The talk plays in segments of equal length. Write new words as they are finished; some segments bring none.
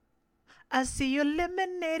I see you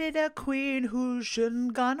eliminated a queen who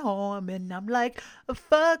shouldn't gone home, and I'm like,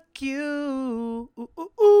 fuck you. Ooh,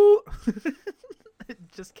 ooh, ooh.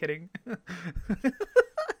 Just kidding.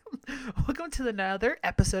 Welcome to another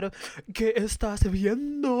episode of Estas,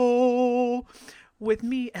 Viendo, with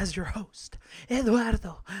me as your host,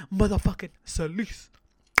 Eduardo motherfucking Solis.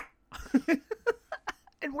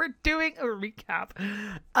 And we're doing a recap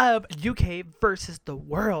of UK versus the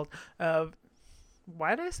world of,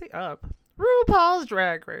 why did I say up? RuPaul's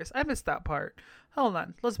Drag Race. I missed that part. Hold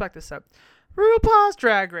on. Let's back this up. RuPaul's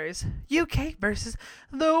Drag Race. UK versus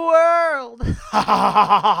the world.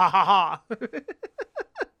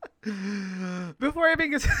 Before I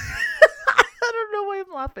begin, I don't know why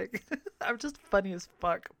I'm laughing. I'm just funny as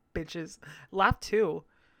fuck, bitches. Laugh too.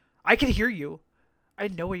 I can hear you. I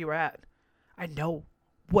know where you're at. I know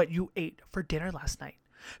what you ate for dinner last night.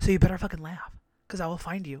 So you better fucking laugh. Because I will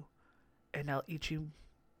find you. And I'll eat you.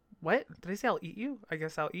 What? Did I say I'll eat you? I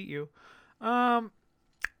guess I'll eat you. That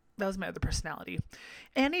was my other personality.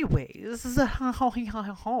 Anyways. Thank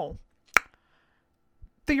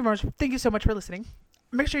you much. Thank you so much for listening.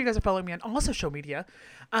 Make sure you guys are following me on all social media.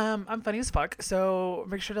 I'm funny as fuck. So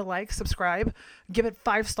make sure to like, subscribe, give it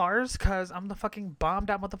 5 stars. Because I'm the fucking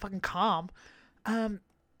bombed out motherfucking calm. And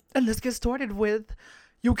let's get started with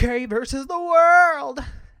UK versus the world.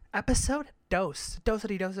 Episode Dose. Dose.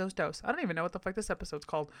 I don't even know what the fuck this episode's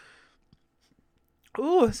called.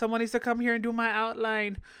 Ooh, someone needs to come here and do my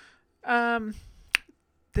outline.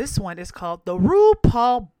 This one is called the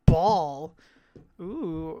Rupaul Ball.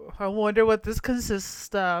 Ooh, I wonder what this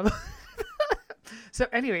consists of. So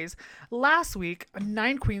anyways, last week,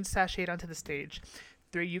 9 queens sashayed onto the stage.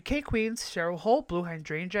 3 UK queens, Cheryl Holt, Blue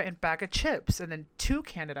Hydrangea, and Bag of Chips. And then 2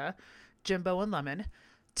 Canada, Jimbo and Lemon.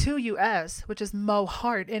 2 US, which is Mo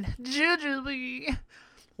Hart and Jujubee.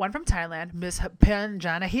 1 from Thailand, Miss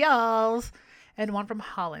Panjana Heels. And 1 from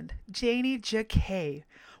Holland, Janie J.K.,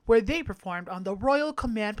 where they performed on the Royal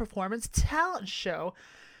Command Performance Talent Show,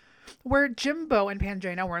 where Jimbo and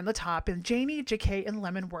Panjana were in the top and Janie, J.K., and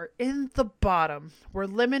Lemon were in the bottom, where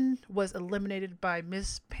Lemon was eliminated by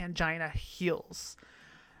Miss Panjana Heels.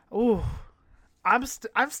 Ooh. I'm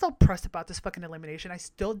still pressed about this fucking elimination. I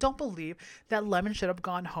still don't believe that Lemon should have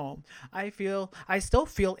gone home. I still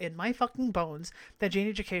feel in my fucking bones that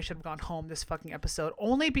Janie J.K. should have gone home this fucking episode,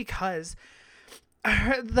 only because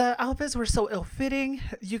the outfits were so ill-fitting.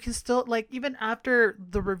 You can still, like, even after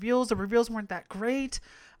the reveals weren't that great.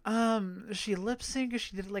 She lip-synced,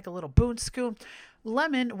 she did like a little boon scoop.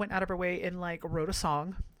 Lemon went out of her way and like wrote a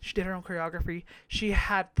song. She did her own choreography. She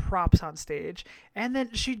had props on stage, and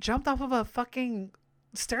then she jumped off of a fucking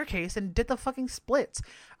staircase and did the fucking splits.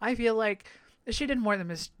 I feel like she did more than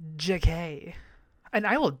Miss JK, and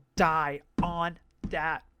I will die on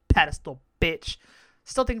that pedestal, bitch.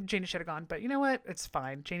 Still think Janie should have gone, but you know what? It's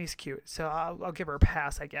fine. Janie's cute, so I'll give her a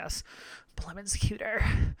pass, I guess. But Lemon's cuter.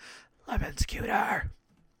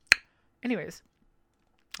 Anyways,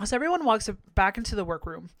 so everyone walks back into the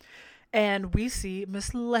workroom, and we see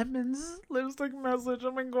Miss Lemon's lipstick message.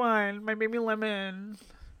 Oh my god, my baby Lemon.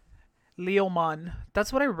 Leomon.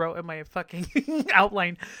 That's what I wrote in my fucking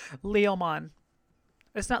outline. Leomon.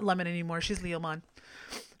 It's not Lemon anymore. She's Leomon.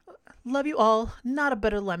 Love you all. Not a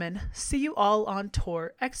better Lemon. See you all on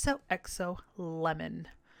tour. XOXO Lemon.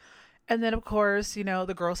 And then, of course, you know,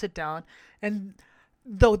 the girls sit down, and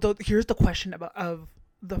here's the question of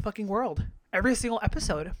the fucking world. Every single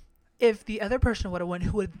episode, if the other person would have won,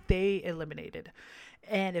 who would they eliminated?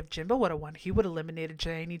 And if Jimbo would have won, he would have eliminated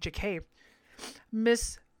Janie J.K.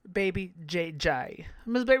 Miss Baby JJ.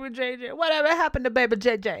 Whatever happened to Baby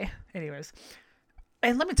JJ? Anyways,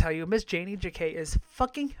 and let me tell you, Miss Janie J.K. is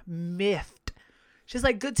fucking miffed. She's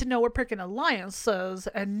like, good to know we're picking alliances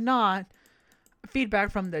and not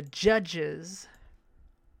feedback from the judges.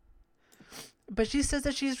 But she says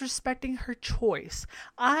that she's respecting her choice.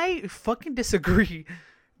 I fucking disagree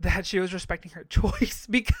that she was respecting her choice,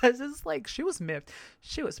 because it's like she was miffed.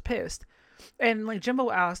 She was pissed. And like Jimbo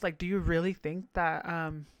asked, like, do you really think that,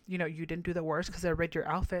 you know, you didn't do the worst because I read your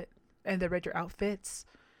outfit and they read your outfits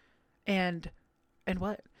and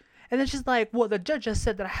what? And then she's like, well, the judge just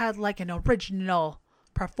said that I had like an original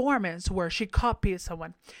performance where she copied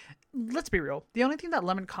someone. Let's be real. The only thing that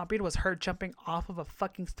Lemon copied was her jumping off of a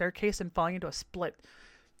fucking staircase and falling into a split,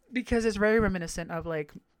 because it's very reminiscent of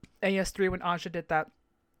like AS3 when Aja did that.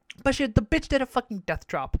 But the bitch did a fucking death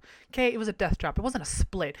drop. Okay, it was a death drop. It wasn't a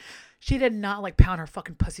split. She did not like pound her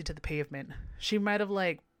fucking pussy to the pavement. She might have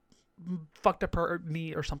like fucked up her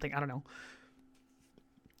knee or something. I don't know.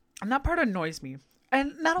 And that part annoys me.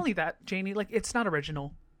 And not only that, Janie, like, it's not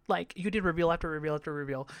original. Like, you did reveal after reveal after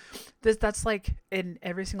reveal. That's like in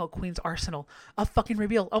every single queen's arsenal, a fucking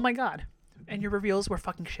reveal. Oh my god. And your reveals were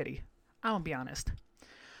fucking shitty. I'm gonna be honest.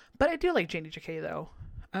 But I do like Janie JK though.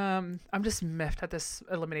 I'm just miffed at this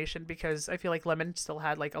elimination because I feel like Lemon still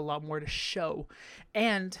had like a lot more to show.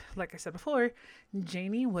 And like I said before,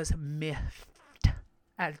 Janie was miffed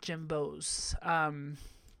at Jimbo's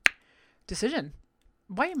decision.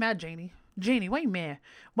 Why you mad, Janie? Janie, why you mad?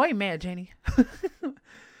 Why you mad, Janie?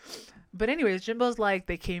 But anyways, Jimbo's like,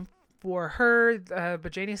 they came for her,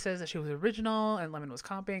 but Janie says that she was original and Lemon was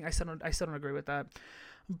comping. I still don't agree with that.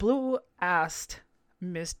 Blue asked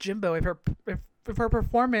Miss Jimbo if her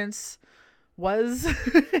performance was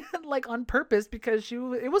like on purpose because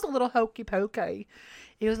it was a little hokey pokey.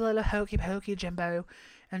 It was a little hokey pokey, Jimbo.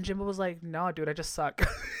 And Jimbo was like, no, dude, I just suck.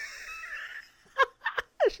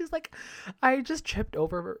 She's like, I just tripped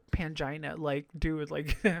over Pangina. Like, dude,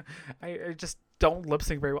 like, I just don't lip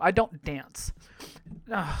sync very well. I don't dance.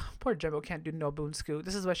 Poor Jimbo can't do no boon scoot.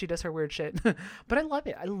 This is why she does her weird shit. But I love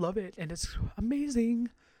it. I love it. And it's amazing.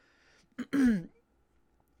 And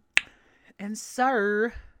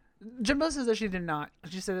sir, Jimbo says that she did not.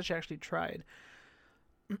 She said that she actually tried.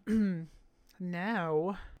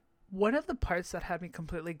 Now, one of the parts that had me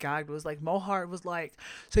completely gagged was like Mohart was like,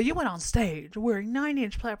 so you went on stage wearing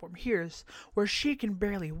 9-inch platform heels where she can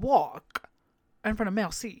barely walk in front of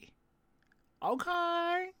Mel C.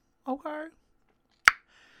 Okay.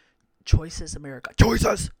 Choices, America.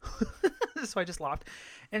 Choices! So I just laughed.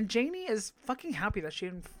 And Janie is fucking happy that she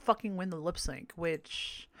didn't fucking win the lip sync,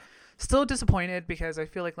 which still disappointed because I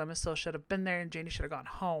feel like Lemon still should have been there and Janie should have gone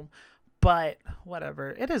home. But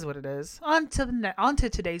whatever, it is what it is. On to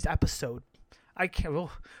today's episode. I can't.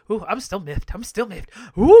 Ooh, I'm still miffed.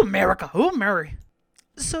 Ooh, America. Ooh, Mary.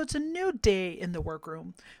 So it's a new day in the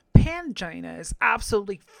workroom. Pangina is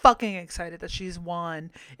absolutely fucking excited that she's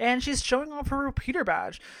won, and she's showing off her repeater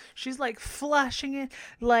badge. She's like flashing it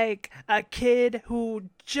like a kid who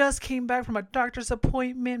just came back from a doctor's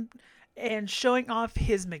appointment and showing off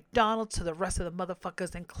his McDonald's to the rest of the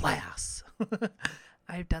motherfuckers in class.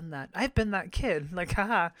 I've done that. I've been that kid. Like,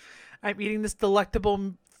 haha, I'm eating this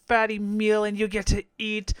delectable fatty meal and you get to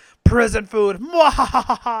eat prison food.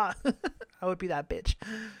 Mwahaha. I would be that bitch.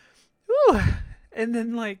 Ooh. And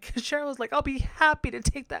then, like, Cheryl was like, I'll be happy to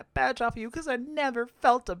take that badge off of you because I never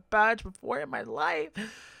felt a badge before in my life.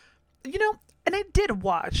 You know, and I did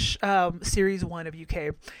watch series 1 of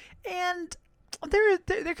UK. And there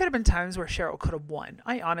could have been times where Cheryl could have won.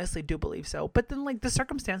 I honestly do believe so. But then, like, the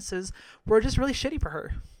circumstances were just really shitty for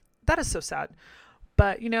her. That is so sad.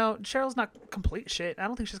 But, you know, Cheryl's not complete shit. I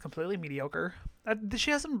don't think she's completely mediocre.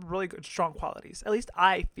 She has some really good, strong qualities. At least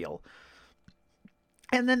I feel.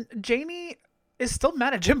 And then Janie is still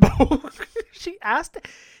mad at Jimbo. She asked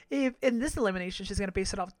if in this elimination she's going to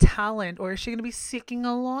base it off talent or is she going to be seeking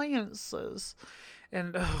alliances.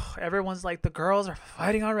 And everyone's like, the girls are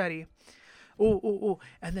fighting already. Ooh.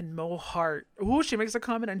 And then Mo Hart. Ooh, she makes a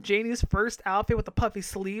comment on Janie's first outfit with the puffy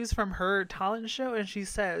sleeves from her talent show. And she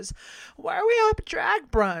says, why are we up drag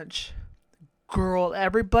brunch? Girl,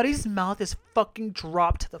 everybody's mouth is fucking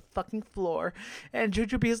dropped to the fucking floor. And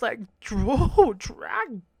Jujubee is like, oh,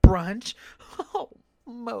 drag brunch? Oh,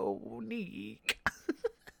 Monique.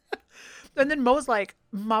 And then Mo's like,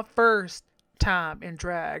 my first time in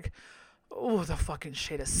drag. Oh, the fucking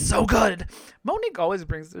shade is so good. Monique always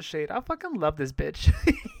brings the shade. I fucking love this bitch.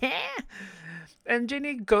 And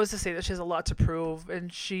Janie goes to say that she has a lot to prove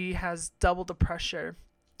and she has double the pressure.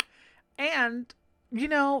 And, you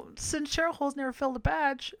know, since Cheryl Hole's never filled a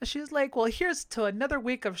badge, she's like, well, here's to another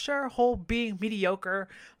week of Cheryl Hole being mediocre.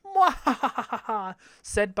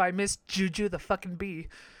 Said by Miss Juju the fucking bee.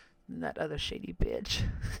 That other shady bitch.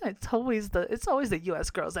 It's always the US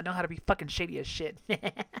girls that know how to be fucking shady as shit.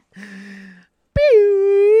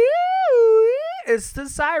 It's the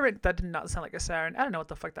siren. That did not sound like a siren. I don't know what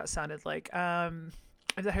the fuck that sounded like.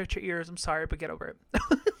 If that hurt your ears, I'm sorry, but get over it.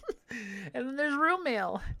 And then there's room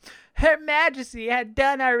mail. Her Majesty had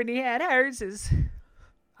done already had hers.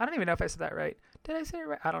 I don't even know if I said that right. Did I say it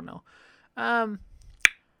right? I don't know.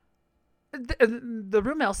 The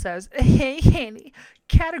room mail says, hey, Hanny,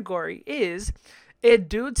 category is, it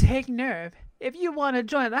do take nerve. If you want to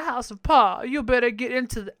join the House of Paul, you better get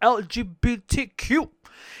into the LGBTQ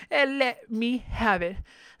and let me have it.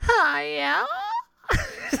 Hi,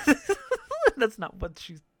 That's not what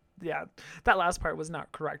she's, yeah, that last part was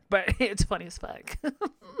not correct, but it's funny as fuck.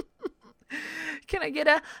 Can I get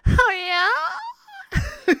a,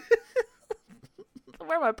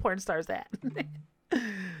 where are my porn stars at?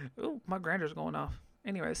 Ooh, my grinder's going off.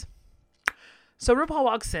 Anyways. So RuPaul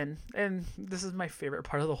walks in, and this is my favorite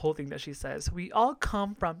part of the whole thing that she says. We all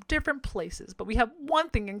come from different places, but we have one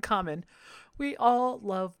thing in common. We all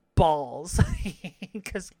love balls.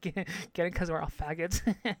 Because we're all faggots.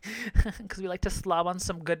 Because we like to slob on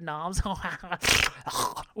some good knobs.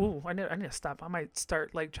 Ooh, I need to stop. I might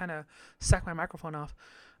start like trying to sack my microphone off.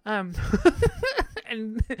 And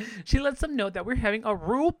she lets them know that we're having a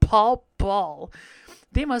RuPaul ball.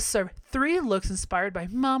 They must serve 3 looks inspired by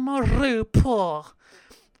Mama RuPaul.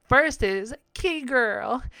 First is Kitty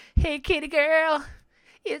Girl. Hey, Kitty Girl,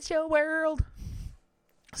 it's your world.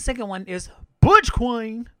 Second one is Butch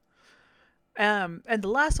Queen. And the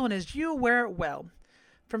last one is You Wear It Well.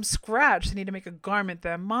 From scratch, they need to make a garment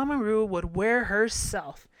that Mama Ru would wear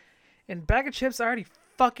herself. And Bag of Chips already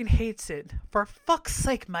fucking hates it. For fuck's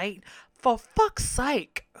sake, mate. For fuck's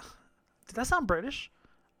sake. Did that sound British?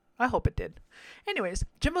 I hope it did. Anyways,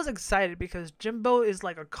 Jimbo's excited because Jimbo is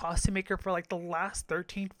like a costume maker for like the last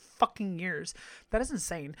 13 fucking years. That is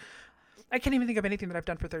insane. I can't even think of anything that I've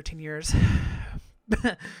done for 13 years.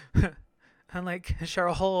 Unlike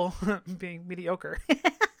Cheryl Hole being mediocre.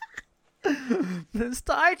 Then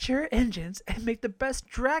start your engines and make the best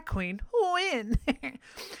drag queen win.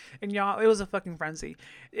 And y'all, it was a fucking frenzy.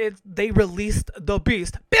 They released the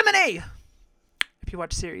beast, Bimini. If you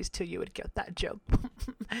watch series 2, you would get that joke.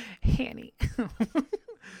 Hanny.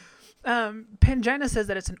 Pangina says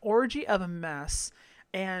that it's an orgy of a mess.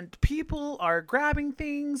 And people are grabbing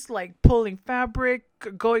things, like pulling fabric,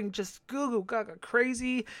 going just goo goo gaga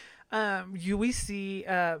crazy. We see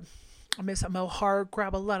Miss Mohar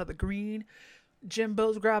grab a lot of the green.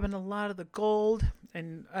 Jimbo's grabbing a lot of the gold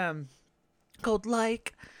and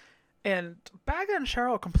gold-like. And Baga and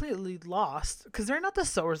Cheryl are completely lost because they're not the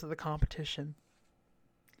sewers of the competition.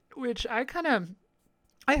 Which I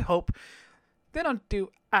hope they don't do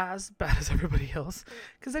as bad as everybody else.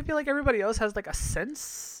 Because I feel like everybody else has like a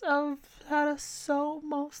sense of how to sew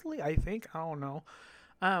mostly, I think. I don't know.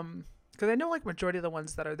 Because I know like majority of the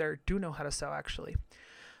ones that are there do know how to sew actually.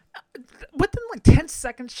 Within like 10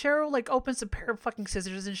 seconds, Cheryl like opens a pair of fucking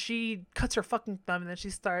scissors and she cuts her fucking thumb and then she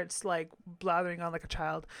starts like blathering on like a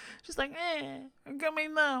child. She's like, got my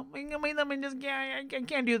thumb and just I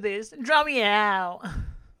can't do this. Draw me out.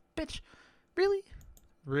 Bitch. Really?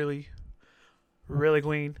 Really,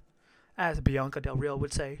 Queen? As Bianca Del Rio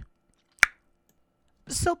would say.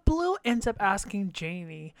 So Blue ends up asking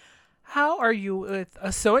Janie, how are you with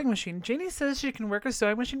a sewing machine? Janie says she can work a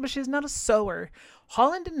sewing machine, but she's not a sewer.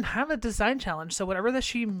 Holland didn't have a design challenge, so whatever that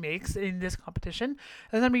she makes in this competition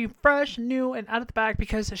is going to be fresh, new, and out of the bag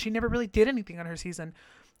because she never really did anything on her season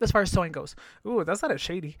as far as sewing goes. Ooh, that's not a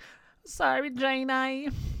shady. Sorry, Janie.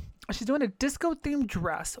 She's doing a disco-themed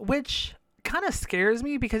dress, which kind of scares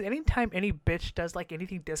me because anytime any bitch does like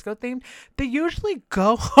anything disco-themed, they usually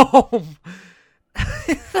go home.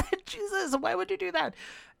 Jesus, why would you do that?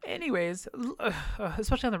 Anyways,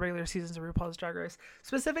 especially on the regular seasons of RuPaul's Drag Race,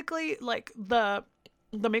 specifically like the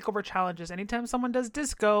makeover challenges. Anytime someone does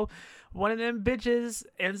disco, one of them bitches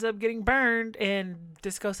ends up getting burned, and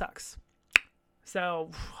disco sucks.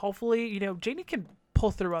 So hopefully, Janie can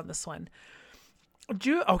pull through on this one.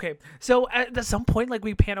 Okay, so at some point, like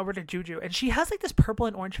we pan over to Juju, and she has like this purple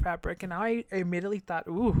and orange fabric, and I immediately thought,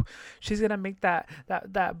 ooh, she's gonna make that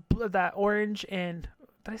orange and.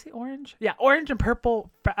 Did I say orange? Yeah, orange and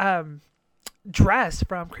purple dress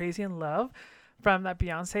from Crazy in Love from that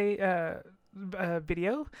Beyonce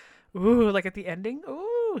video. Ooh, like at the ending.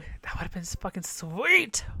 Ooh, that would have been fucking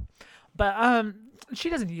sweet. But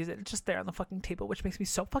she doesn't use it. It's just there on the fucking table, which makes me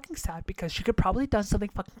so fucking sad because she could probably done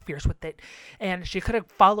something fucking fierce with it. And she could have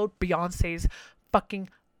followed Beyonce's fucking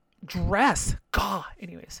dress. God.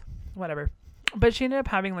 Anyways, whatever. But she ended up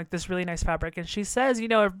having like this really nice fabric, and she says,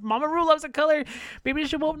 if Mama Ru loves a color, maybe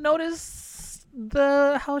she won't notice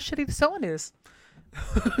how shitty the sewing is.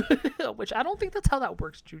 Which I don't think that's how that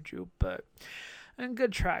works, Juju, but a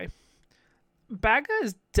good try. Baga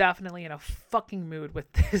is definitely in a fucking mood with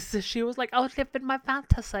this. She was like, I'll live in my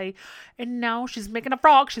fantasy, and now she's making a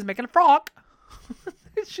frog. She's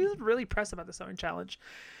really pressed about the sewing challenge.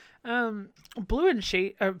 Blue and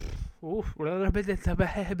Shade.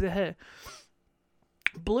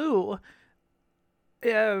 Blue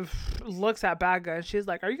looks at Baga and she's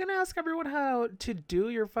like, are you gonna ask everyone how to do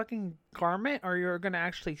your fucking garment, or you're gonna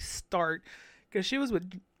actually start? Because she was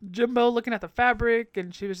with Jimbo looking at the fabric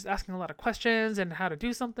and she was just asking a lot of questions and how to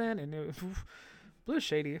do something, and Blue's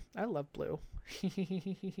shady. I love Blue.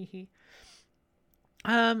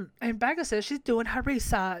 And Baga says she's doing her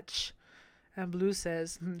research, and Blue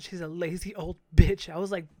says she's a lazy old bitch. I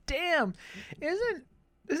was like, damn, isn't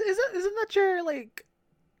that your like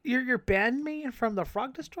your bandmate from the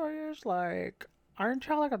Frog Destroyers? Like, aren't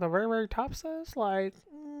y'all like at the very, very top, sis? Like,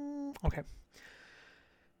 okay.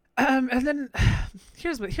 And then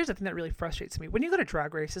here's the thing that really frustrates me. When you go to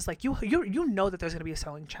Drag Race, it's like you know that there's gonna be a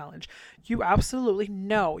sewing challenge. You absolutely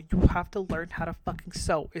know you have to learn how to fucking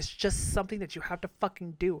sew. It's just something that you have to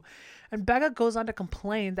fucking do. And Becca goes on to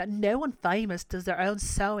complain that no one famous does their own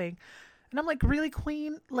sewing. And I'm like, really,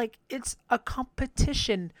 Queen? Like, it's a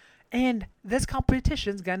competition. And this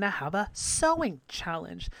competition's gonna have a sewing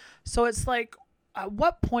challenge. So it's like, at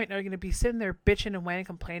what point are you going to be sitting there bitching and whining,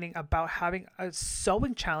 complaining about having a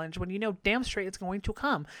sewing challenge when you know damn straight it's going to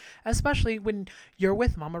come? Especially when you're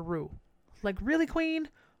with Mama Ru. Like, really, Queen?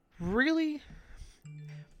 Really?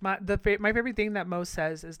 My favorite thing that Mo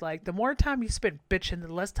says is like, the more time you spend bitching,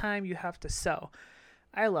 the less time you have to sew.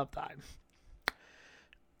 I love that.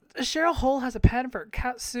 Cheryl Hole has a pattern for a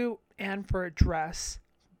catsuit and for a dress.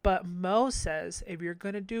 But Mo says if you're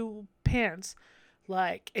going to do pants,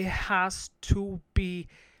 like, it has to be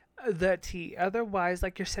the T. Otherwise,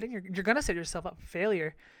 like, you're gonna set yourself up for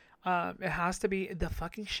failure. It has to be the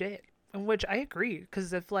fucking shit. In which I agree,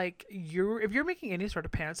 because if you're making any sort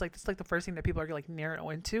of pants, like, it's like the first thing that people are like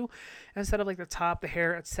narrow into, instead of like the top, the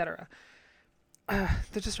hair, etc. That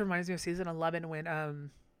just reminds me of season 11 when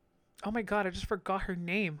oh my god, I just forgot her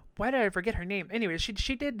name. Why did I forget her name? Anyway, she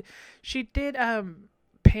did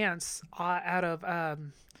pants out of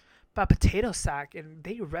a potato sack, and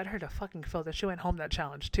they read her to fucking filth, and she went home that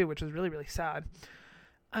challenge too, which was really, really sad.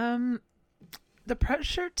 The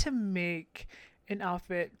pressure to make an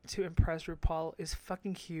outfit to impress RuPaul is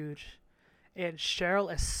fucking huge, and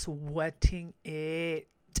Cheryl is sweating it.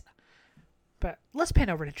 But let's pan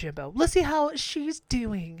over to Jimbo. Let's see how she's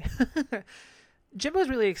doing. Jimbo's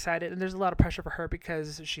really excited, and there's a lot of pressure for her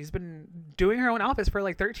because she's been doing her own outfits for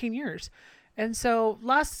like 13 years. And so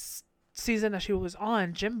last season that she was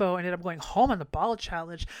on, Jimbo ended up going home on the ball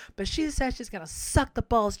challenge, but she said she's gonna suck the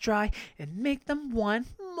balls dry and make them want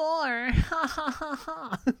more.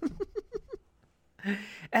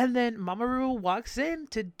 And then Mama Ru walks in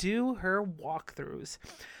to do her walkthroughs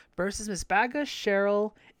versus Miss Baga,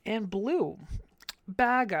 Cheryl, and Blue.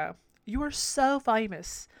 Baga, you are so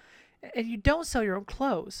famous, and you don't sew your own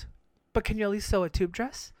clothes, but can you at least sew a tube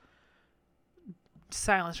dress?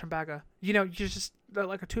 Silence from Baga. You know, you're just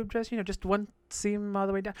like a tube dress, you know, just one seam all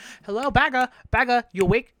the way down. Hello, Baga, you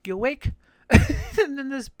awake? And then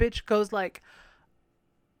this bitch goes like,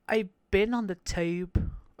 I've been on the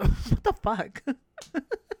tube. What the fuck?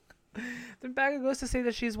 Then Baga goes to say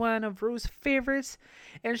that she's one of Ru's favorites,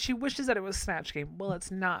 and she wishes that it was Snatch Game. Well, it's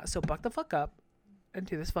not, so buck the fuck up and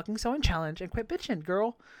do this fucking sewing challenge and quit bitching,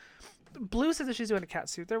 girl. Blue says that she's doing a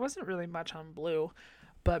catsuit. There wasn't really much on Blue,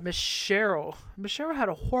 but Miss Cheryl had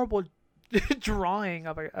a horrible drawing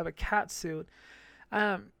of a catsuit.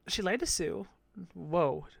 She lied to Sue.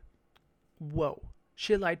 Whoa.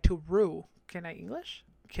 She lied to Ru. Can I English?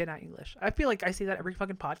 I feel like I say that every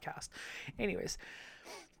fucking podcast. Anyways,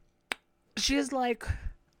 she is like,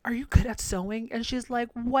 are you good at sewing? And she's like,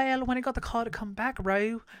 well, when I got the call to come back,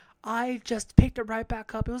 Ru, I just picked it right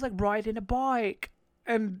back up. It was like riding a bike.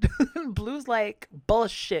 And Blue's like,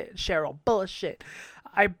 bullshit, Cheryl, bullshit.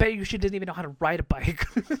 I bet you she didn't even know how to ride a bike.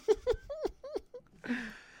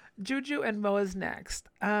 Juju and Mo is next.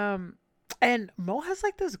 And Mo has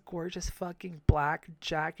like this gorgeous fucking black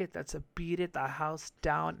jacket that's a beat it the house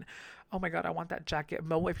down. Oh my god, I want that jacket.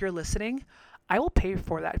 Mo, if you're listening, I will pay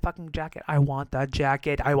for that fucking jacket. I want that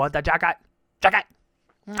jacket. Jacket.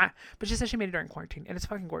 But she said she made it during quarantine, and it's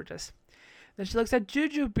fucking gorgeous. Then she looks at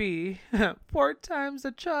Jujubee. 4 times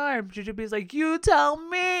the charm. Jujubee's like, you tell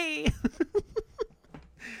me.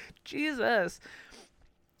 Jesus.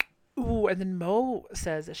 Ooh, and then Mo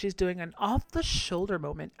says that she's doing an off-the-shoulder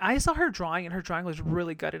moment. I saw her drawing, and her drawing was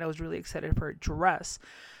really good, and I was really excited for her dress.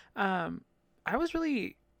 I was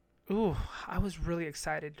really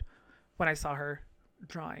excited when I saw her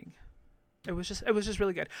drawing. It was just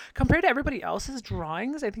really good. Compared to everybody else's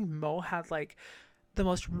drawings, I think Mo had like the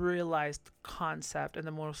most realized concept and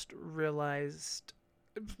the most realized,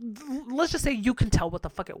 let's just say you can tell what the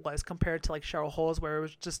fuck it was, compared to like Cheryl Hole's, where it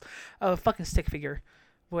was just a fucking stick figure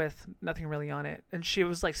with nothing really on it. And she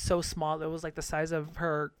was like so small, it was like the size of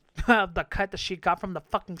her the cut that she got from the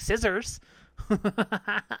fucking scissors.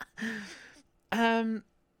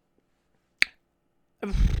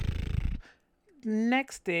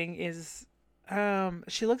 Next thing is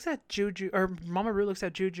she looks at Juju, or Mama Ru looks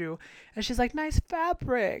at Juju, and she's like, nice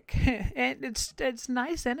fabric. And it's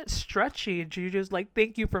nice and it's stretchy. And Juju's like,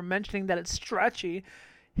 thank you for mentioning that it's stretchy.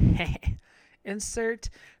 Insert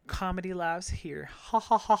comedy laughs here. Ha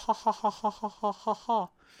ha ha ha ha ha ha ha ha ha.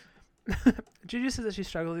 Juju says that she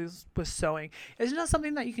struggles with sewing. It's not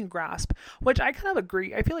something that you can grasp, which I kind of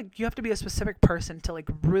agree. I feel like you have to be a specific person to like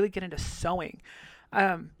really get into sewing.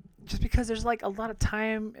 Just because there's like a lot of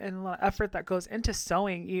time and a lot of effort that goes into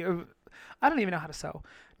sewing. I don't even know how to sew.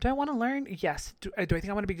 Do I want to learn? Yes. Do I think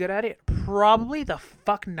I want to be good at it? Probably the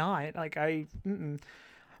fuck not. Like I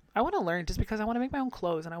want to learn just because I want to make my own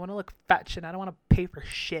clothes and I want to look fetch and I don't want to pay for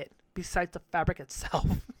shit besides the fabric itself.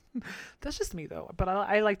 That's just me though. But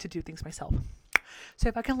I like to do things myself. So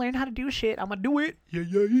if I can learn how to do shit, I'm gonna do it. Yeah.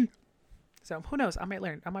 So who knows? I might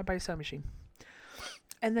learn. I might buy a sewing machine.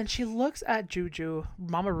 And then she looks at Juju,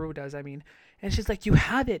 Mama Ru does, I mean, and she's like, you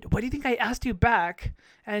have it. What do you think I asked you back?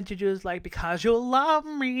 And Juju's like, because you love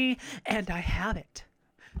me, and I have it.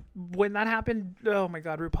 When that happened, oh my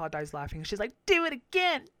God, Rupaul dies laughing. She's like, do it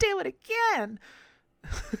again.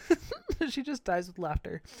 She just dies with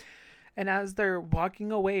laughter. And as they're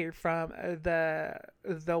walking away from the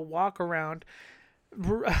walk around,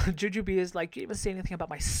 Juju B is like, you didn't even say anything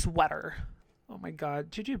about my sweater. Oh my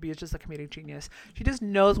God, Juju B is just a comedic genius. She just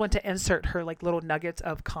knows when to insert her like little nuggets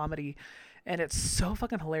of comedy, and it's so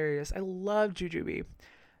fucking hilarious. I love Juju B.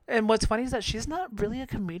 And what's funny is that she's not really a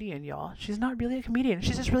comedian, y'all. She's not really a comedian.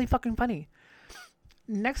 She's just really fucking funny.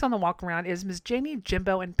 Next on the walk around is Miss Janie,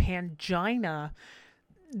 Jimbo, and Pangina.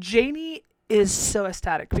 Janie is so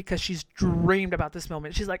ecstatic because she's dreamed about this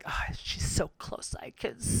moment. She's like, oh, she's so close, I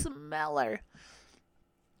can smell her.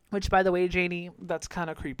 Which, by the way, Janie, that's kind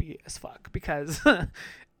of creepy as fuck because,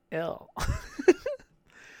 ill.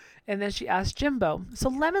 And then she asked Jimbo, so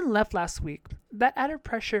Lemon left last week. That added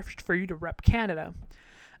pressure for you to rep Canada.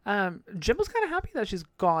 Jimbo's kind of happy that she's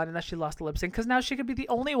gone and that she lost the lip sync because now she could be the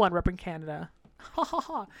only one repping Canada. Ha ha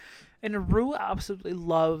ha. And Ru absolutely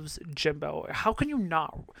loves Jimbo. How can you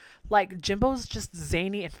not? Like, Jimbo's just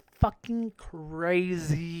zany and fucking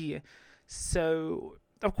crazy. So,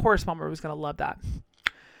 of course, Mama Ru's going to love that.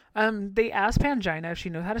 They asked Pangina if she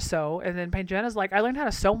knew how to sew, and then Pangina's like, I learned how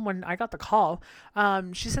to sew when I got the call.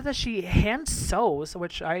 She said that she hand sews,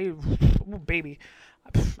 which oh, baby,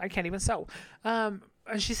 I can't even sew. And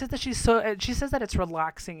she says that she says that it's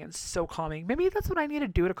relaxing and so calming. Maybe that's what I need to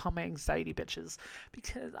do to calm my anxiety, bitches,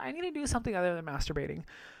 because I need to do something other than masturbating.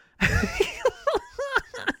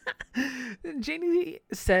 Janie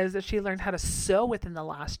says that she learned how to sew within the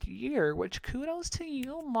last year, which kudos to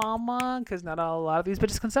you, mama, because not a lot of these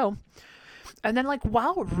bitches can sew. And then, like,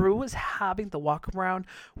 while Ru was having the walk around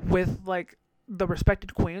with, like, the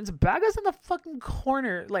respected queens, Baga's in the fucking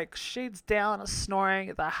corner, like, shades down,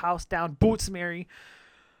 snoring, the house down, boots Mary.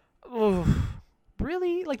 Oof.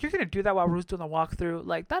 Really? Like, you're gonna do that while Ru's doing the walkthrough?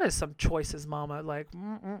 Like, that is some choices, mama. Like,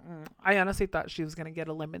 I honestly thought she was gonna get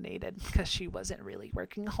eliminated because she wasn't really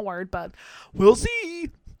working hard, but we'll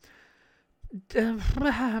see.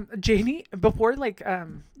 Janie, before, like,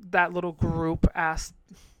 that little group asked,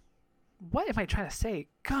 what am I trying to say?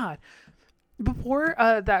 God. Before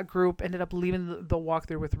that group ended up leaving the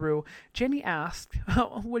walkthrough with Ru, Janie asked,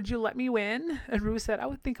 would you let me win? And Ru said, I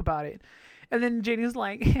would think about it. And then Janie's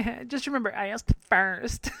like, just remember, I asked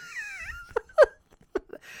first.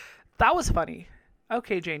 That was funny.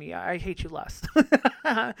 Okay, Janie, I hate you less.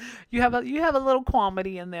 You have a little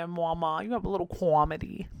comedy in there, mama. You have a little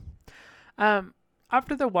comedy.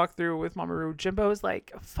 After the walkthrough with Mama Ru, Jimbo is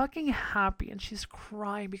like fucking happy and she's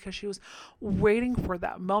crying because she was waiting for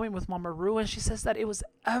that moment with Mama Ru, and she says that it was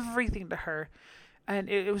everything to her, and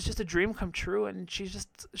it was just a dream come true, and she's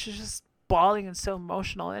just bawling and so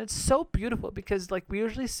emotional, and it's so beautiful because, like, we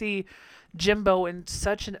usually see Jimbo in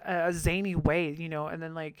such a zany way, you know, and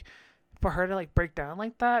then, like, for her to, like, break down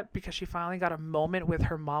like that because she finally got a moment with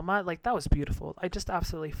her mama, like, that was beautiful. I just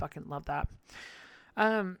absolutely fucking love that.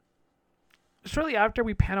 Shortly after,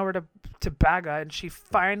 we pan over to Baga, and she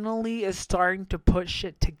finally is starting to put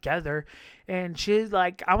shit together, and she's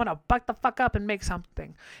like, I want to buck the fuck up and make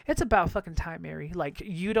something. It's about fucking time, Mary. Like,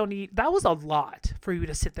 you don't need, that was a lot for you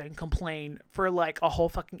to sit there and complain for like a whole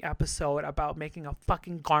fucking episode about making a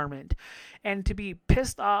fucking garment, and to be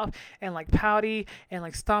pissed off and like pouty and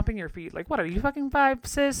like stomping your feet. Like, what are you, fucking 5,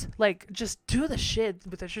 sis? Like, just do the shit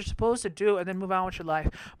that you're supposed to do and then move on with your life.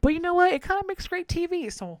 But you know what? It kind of makes great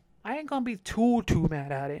TV, so I ain't gonna be too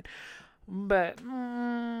mad at it. But,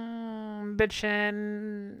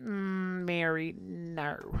 bitchin', Mary,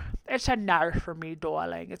 no. It's a no for me,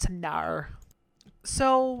 darling. It's a no.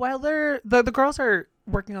 So, while the girls are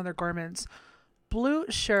working on their garments, Blue,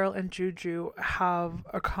 Cheryl, and Juju have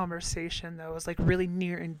a conversation that was, like, really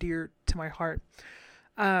near and dear to my heart.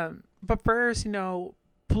 But first, you know,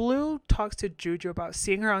 Blue talks to Juju about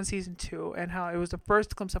seeing her on season 2 and how it was the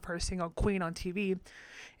first glimpse of her seeing a queen on TV.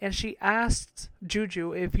 And she asked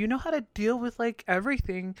Juju if you know how to deal with like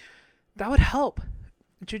everything that would help.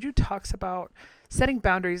 Juju talks about setting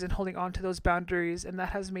boundaries and holding on to those boundaries, and that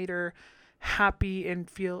has made her happy and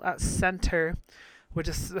feel at center, which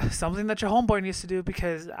is something that your homeboy needs to do,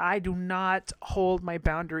 because I do not hold my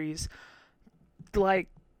boundaries like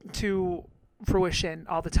to fruition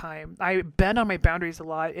all the time. I bend on my boundaries a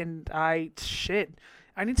lot, and I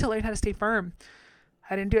need to learn how to stay firm.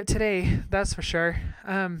 I didn't do it today, that's for sure.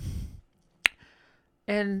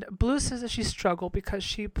 And Blue says that she struggled because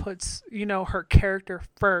she puts, her character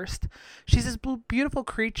first. She's this beautiful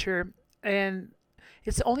creature, and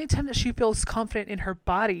it's the only time that she feels confident in her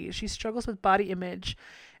body. She struggles with body image,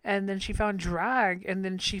 and then she found drag, and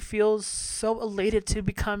then she feels so elated to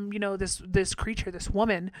become, this creature, this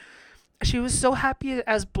woman. She was so happy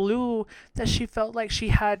as Blue that she felt like she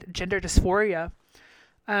had gender dysphoria.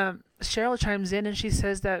 Cheryl chimes in and she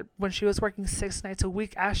says that when she was working 6 nights a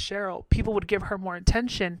week as Cheryl, people would give her more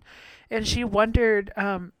attention, and she wondered,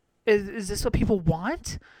 is this what people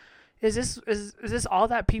want? Is this all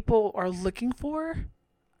that people are looking for?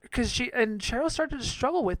 Because Cheryl started to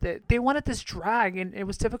struggle with it. They wanted this drag, and it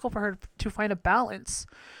was difficult for her to find a balance.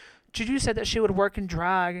 Juju said that she would work in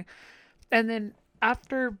drag, and then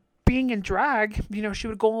after being in drag, she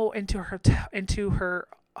would go into her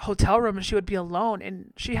hotel room and she would be alone,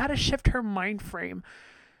 and she had to shift her mind frame,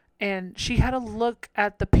 and she had to look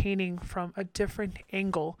at the painting from a different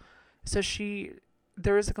angle. So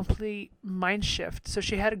there was a complete mind shift. So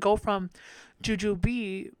she had to go from Juju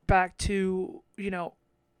B back to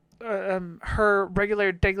her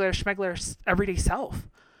regular schmegler everyday self.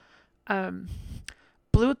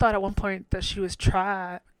 Blue thought at one point that she was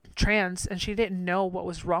trans, and she didn't know what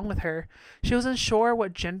was wrong with her. She wasn't sure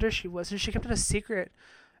what gender she was, and she kept it a secret.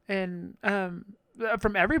 And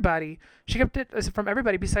from everybody, she kept it from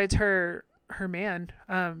everybody besides her man.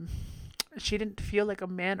 She didn't feel like a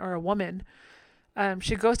man or a woman.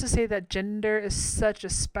 She goes to say that gender is such a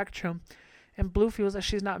spectrum, and Blue feels like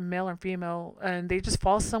she's not male or female, and they just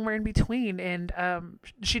fall somewhere in between. And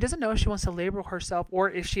she doesn't know if she wants to label herself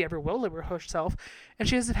or if she ever will label herself, and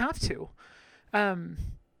she doesn't have to.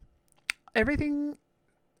 Everything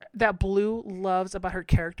that Blue loves about her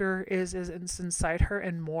character is inside her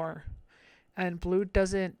and more. And Blue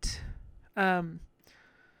doesn't.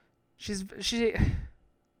 This is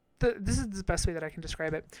the best way that I can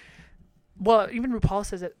describe it. Well, even Rupaul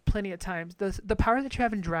says it plenty of times. The power that you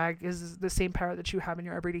have in drag is the same power that you have in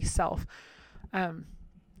your everyday self. And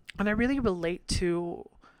I really relate to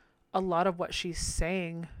a lot of what she's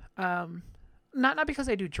saying. Not because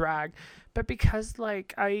I do drag, but because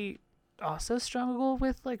I also struggle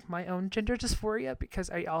with my own gender dysphoria,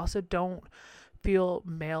 because I also don't feel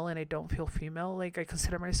male and I don't feel female. I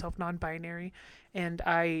consider myself non-binary, and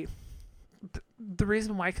the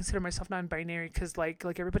reason why I consider myself non-binary, because like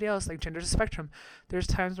everybody else, gender is a spectrum. There's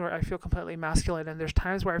times where I feel completely masculine, and there's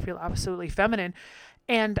times where I feel absolutely feminine,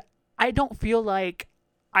 and I don't feel like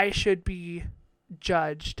I should be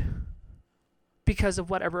judged because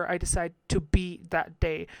of whatever I decide to be that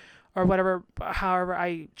day, or however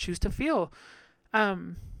I choose to feel.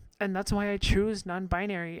 And that's why I choose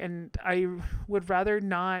non-binary, and I would rather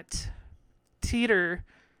not teeter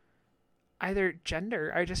either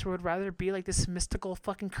gender. I just would rather be this mystical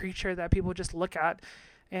fucking creature that people just look at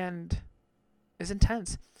and is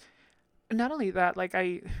intense. And not only that,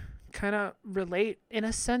 I kind of relate in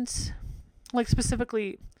a sense,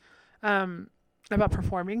 specifically about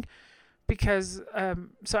performing, because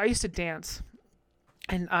so I used to dance,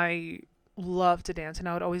 and I love to dance, and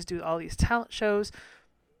I would always do all these talent shows,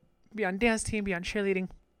 be on dance team, be on cheerleading,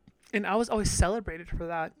 and I was always celebrated for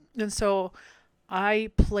that. And so I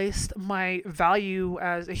placed my value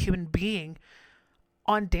as a human being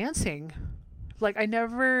on dancing. I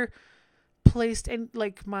never placed in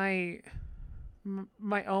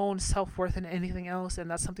my own self-worth in anything else, and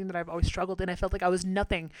that's something that I've always struggled. And I felt like I was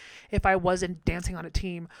nothing if I wasn't dancing on a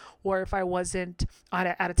team, or if I wasn't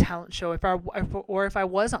at a talent show, if I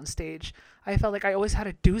was on stage. I felt like I always had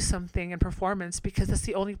to do something in performance, because that's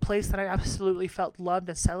the only place that I absolutely felt loved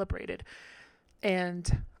and celebrated.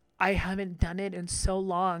 And I haven't done it in so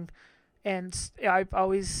long, and I've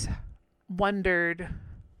always wondered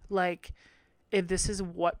if this is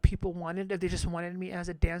what people wanted, if they just wanted me as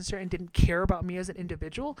a dancer and didn't care about me as an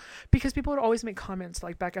individual. Because people would always make comments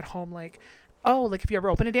back at home, oh, if you ever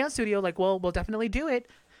open a dance studio, well, we'll definitely do it.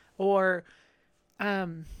 Or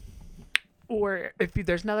if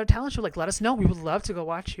there's another talent show, let us know. We would love to go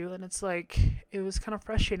watch you. And it's it was kind of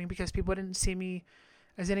frustrating because people didn't see me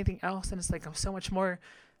as anything else. And it's I'm so much more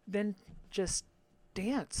than just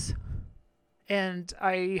dance. And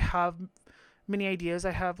I have many ideas.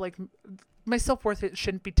 I have my self-worth, it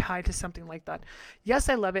shouldn't be tied to something like that. Yes,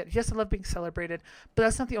 I love it. Yes, I love being celebrated, but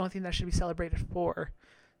that's not the only thing that should be celebrated for.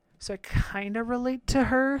 So I kind of relate to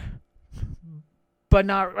her, but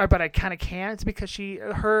I kind of can't, because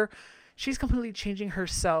she's completely changing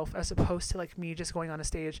herself, as opposed to like me just going on a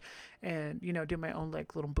stage and, do my own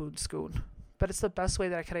like little boot scoot. But it's the best way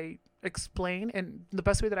that I can explain, and the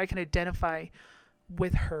best way that I can identify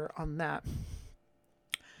with her on that.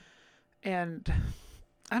 And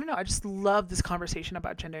I don't know, I just love this conversation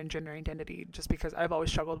about gender and gender identity, just because I've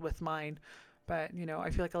always struggled with mine. But, I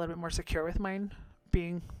feel like a little bit more secure with mine,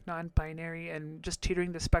 being non-binary and just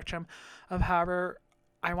teetering the spectrum of however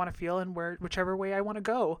I want to feel and whichever way I want to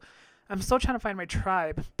go. I'm still trying to find my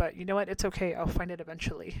tribe, but you know what? It's okay. I'll find it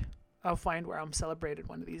eventually. I'll find where I'm celebrated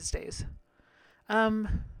one of these days. I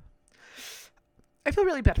feel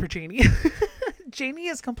really bad for Janie. Janie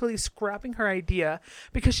is completely scrapping her idea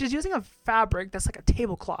because she's using a fabric that's like a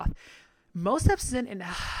tablecloth. Mo steps in and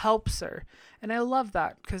helps her. And I love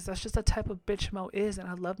that, because that's just the type of bitch Mo is. And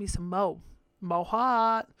I love me some Mo. Mo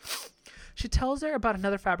hot. She tells her about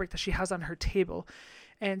another fabric that she has on her table,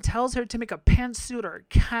 and tells her to make a pantsuit or a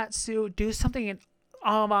catsuit, do something in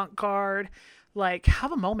avant-garde. Like,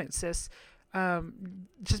 have a moment, sis.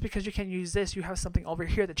 Just because you can't use this, you have something over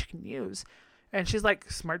here that you can use. And she's like,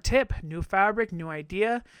 smart tip, new fabric, new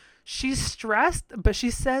idea. She's stressed, but she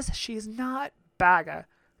says she's not Baga.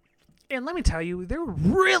 And let me tell you, they're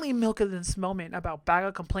really milking this moment about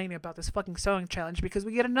Baga complaining about this fucking sewing challenge, because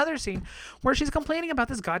we get another scene where she's complaining about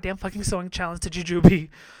this goddamn fucking sewing challenge to Jujubee.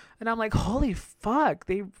 And I'm like, holy fuck.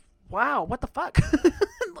 Wow, what the fuck?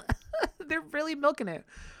 They're really milking it.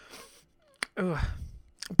 Ugh.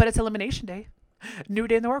 But it's elimination day. New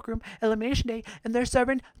day in the workroom, elimination day, and they're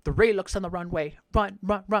serving 3 looks on the runway.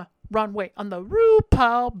 Runway on the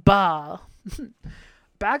Rupaul ball.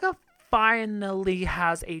 Baga finally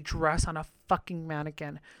has a dress on a fucking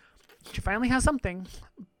mannequin. She finally has something.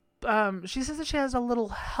 She says that she has a little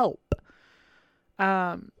help.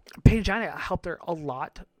 Pangina helped her a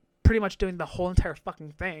lot, pretty much doing the whole entire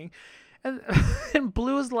fucking thing. And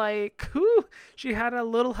Blue is like, whoo, she had a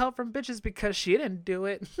little help from bitches because she didn't do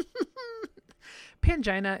it.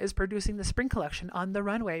 Pangina is producing the spring collection on the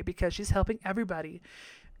runway because she's helping everybody.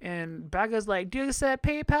 And Baga's like, do you accept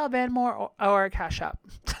PayPal, Venmo, or Cash App?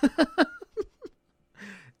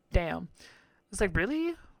 Damn. It's like,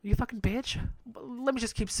 really? You fucking bitch? Let me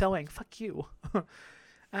just keep sewing. Fuck you.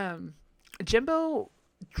 Jimbo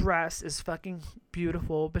dress is fucking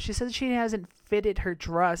beautiful, but she says she hasn't fitted her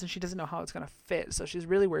dress and she doesn't know how it's going to fit. So she's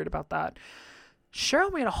really worried about that.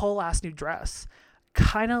 Cheryl made a whole ass new dress.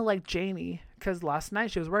 Kind of like Janie, because last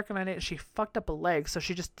night she was working on it and she fucked up a leg, so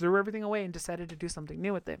she just threw everything away and decided to do something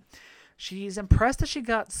new with it. She's impressed that she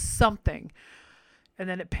got something, and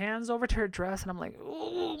then it pans over to her dress, and I'm like,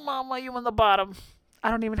 ooh, mama, you in the bottom.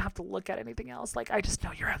 I don't even have to look at anything else. Like, I just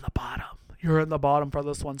know you're in the bottom. You're in the bottom for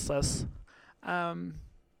this one, sis.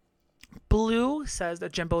 Blue says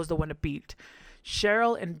that Jimbo is the one to beat.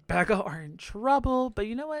 Cheryl and Becca are in trouble, but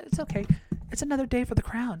you know what? It's okay. It's another day for the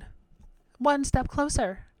crown. One step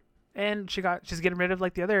closer. And she's getting rid of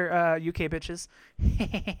like the other UK bitches.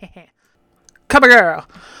 Come on, girl.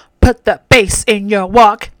 Put the bass in your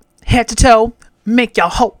walk. Head to toe. Make your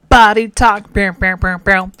whole body talk.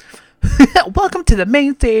 Welcome to the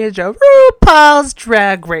main stage of RuPaul's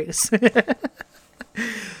Drag Race.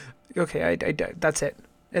 Okay, I that's it.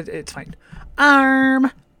 It's fine.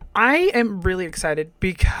 I am really excited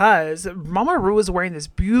because Mama Ru is wearing this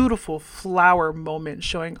beautiful flower moment,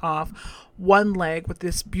 showing off one leg with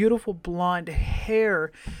this beautiful blonde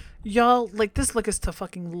hair. Y'all, like, this look is to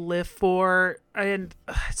fucking live for, and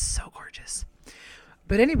it's so gorgeous.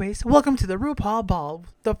 But anyways, welcome to the RuPaul Ball.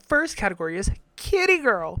 The first category is Kitty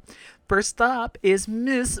Girl. First up is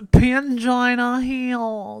Miss Pangina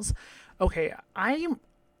Heels. Okay, I am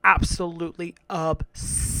absolutely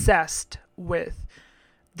obsessed with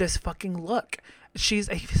this fucking look. She's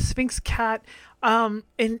a Sphinx cat, and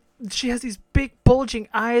she has these big bulging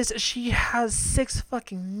eyes. She has 6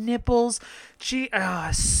 fucking nipples. She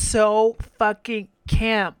so fucking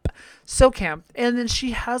camp. So camp. And then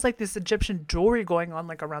she has like this Egyptian jewelry going on,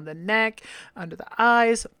 like around the neck, under the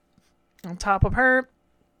eyes, on top of her.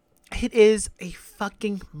 It is a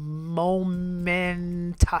fucking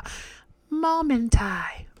momenti.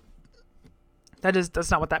 That's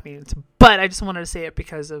not what that means, but I just wanted to say it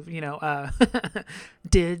because of,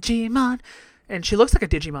 Digimon, and she looks like a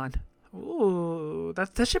Digimon. Ooh,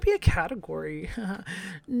 that should be a category.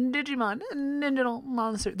 Digimon, Ninja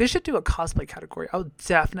Monster. They should do a cosplay category. I would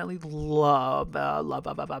definitely love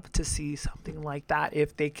to see something like that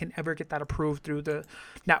if they can ever get that approved through the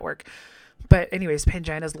network. But anyways,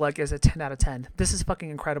 Pangina's look is a 10 out of 10. This is fucking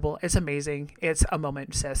incredible. It's amazing. It's a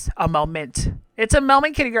moment, sis. A moment. It's a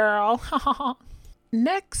moment, kitty girl.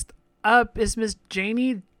 Next up is Miss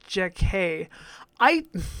Janie Jacquet. I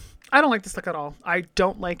don't like this look at all. I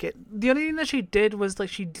don't like it. The only thing that she did was like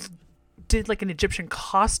she did like an Egyptian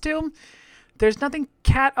costume. There's nothing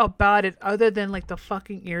cat about it other than like the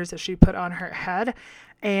fucking ears that she put on her head.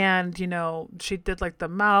 And, you know, she did like the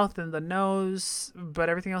mouth and the nose, but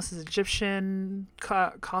everything else is Egyptian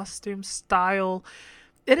costume style.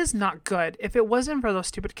 It is not good. If it wasn't for those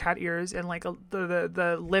stupid cat ears and like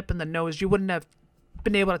the lip and the nose, you wouldn't have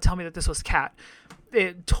been able to tell me that this was cat.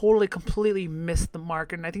 It totally, completely missed the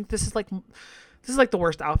mark. And I think this is like the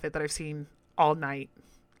worst outfit that I've seen all night.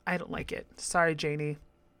 I don't like it. Sorry, Janie.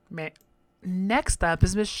 Man. Next up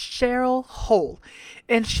is Miss Cheryl Hole,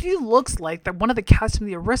 and she looks like one of the cast from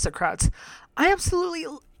The Aristocrats. I absolutely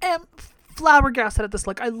am flabbergasted at this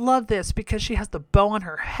look. I love this because she has the bow on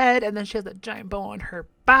her head, and then she has a giant bow on her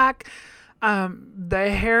back. The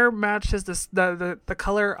hair matches the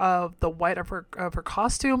color of the white of her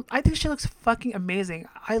costume. I think she looks fucking amazing.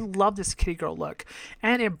 I love this kitty girl look,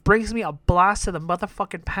 and it brings me a blast to the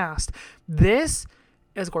motherfucking past. This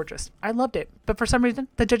is gorgeous. I loved it, but for some reason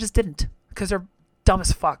the judges didn't. Because they're dumb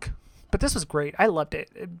as fuck. But this was great. I loved it.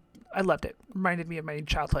 I loved it. Reminded me of my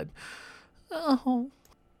childhood. Oh.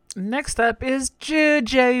 Next up is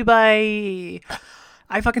Jujubee.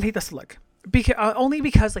 I fucking hate this look. Only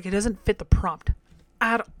because like it doesn't fit the prompt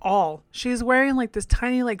at all. She's wearing like this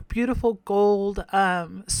tiny, like beautiful gold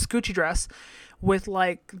Scoochie dress with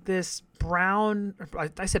like this brown,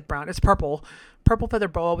 I said brown, it's purple feather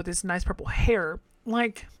boa with this nice purple hair.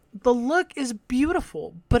 Like, the look is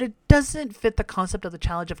beautiful, but it doesn't fit the concept of the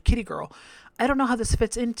challenge of kitty girl. I don't know how this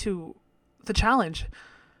fits into the challenge.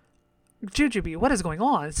 Jujubee, what is going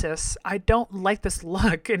on, sis? I don't like this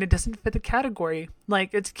look, and it doesn't fit the category.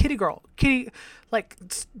 Like, it's kitty girl. Like,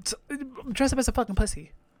 dress up as a fucking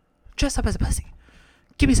pussy. Dress up as a pussy.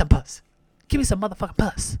 Give me some puss. Give me some motherfucking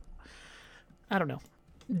puss. I don't know.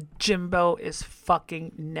 Jimbo is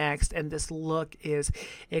fucking next, and this look is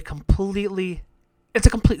it's a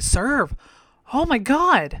complete serve. Oh my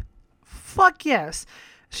god. Fuck yes.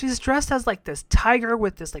 She's dressed as like this tiger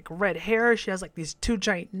with this like red hair. She has like these two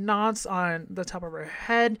giant knots on the top of her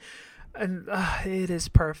head. And it is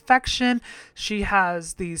perfection. She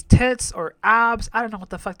has these tits or abs. I don't know what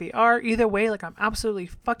the fuck they are. Either way, like I'm absolutely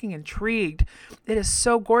fucking intrigued. It is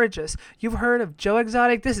so gorgeous. You've heard of Joe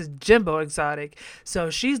Exotic? This is Jimbo Exotic. So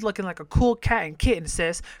she's looking like a cool cat and kitten,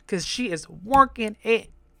 sis. Because she is working it.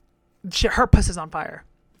 Her puss is on fire.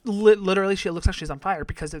 Literally, she looks like she's on fire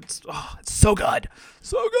because it's so good.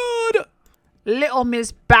 So good. Little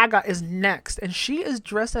Miss Baga is next. And she is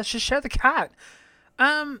dressed as Cheshire the cat.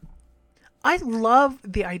 I love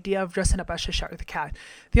the idea of dressing up as Cheshire the cat.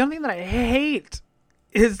 The only thing that I hate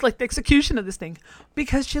is like the execution of this thing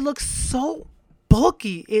because she looks so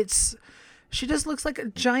bulky. She just looks like a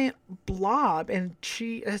giant blob, and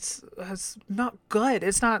it's not good.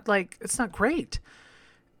 It's not great.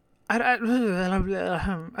 I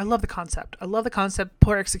love the concept. I love the concept.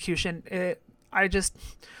 Poor execution. I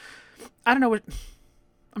don't know what.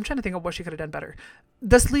 I'm trying to think of what she could have done better.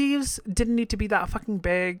 The sleeves didn't need to be that fucking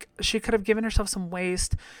big. She could have given herself some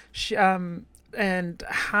waist. And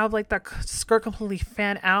have like that skirt completely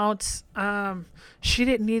fan out. She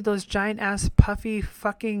didn't need those giant ass puffy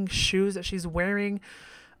fucking shoes that she's wearing.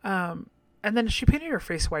 And then she painted her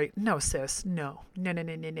face white. No, sis. No.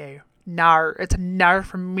 Nar. It's a nar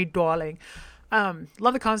from me, darling.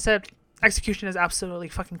 Love the concept. Execution is absolutely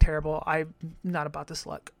fucking terrible. I'm not about this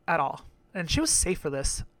look at all. And she was safe for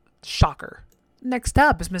this. Shocker. Next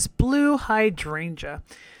up is Miss Blue Hydrangea.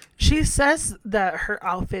 She says that her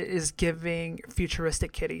outfit is giving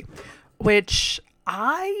futuristic kitty, which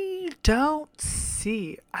I don't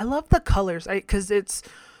see. I love the colors because it's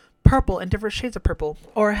purple and different shades of purple.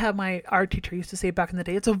 Or how my art teacher used to say back in the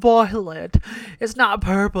day, it's a violet. It's not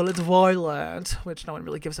purple, it's violet, which no one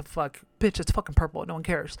really gives a fuck. Bitch, it's fucking purple. No one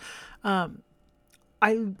cares. I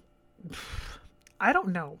don't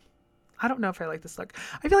know. I don't know if I like this look.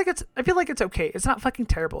 I feel like it's okay. It's not fucking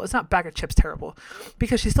terrible. It's not bag of chips terrible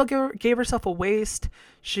because she still gave herself a waist.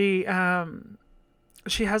 She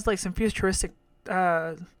has like some futuristic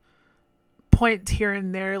points here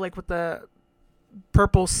and there, like with the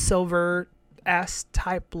purple silver S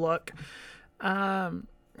type look. I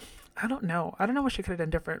don't know what she could have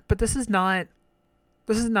done different, but this is not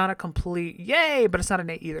a complete yay, but it's not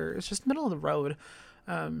an A either. It's just middle of the road.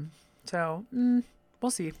 So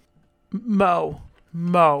we'll see. Mo,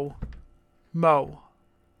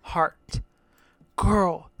 heart,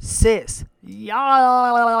 girl, sis,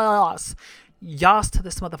 yas. Yas to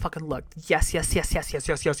this motherfucking look. Yes, yes, yes, yes, yes,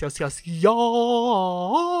 yes, yes, yes, yes,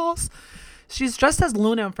 yes. She's dressed as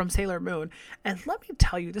Luna from Sailor Moon. And let me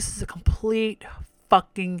tell you, this is a complete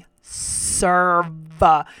fucking serve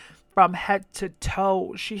from head to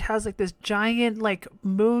toe. She has like this giant like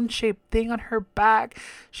moon shaped thing on her back.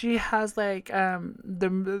 She has like the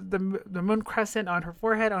moon crescent on her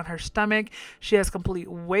forehead, on her stomach. She has complete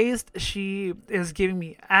waist. She is giving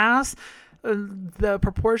me ass. The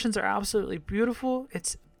proportions are absolutely beautiful.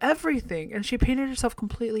 It's everything. And she painted herself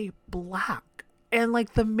completely black. And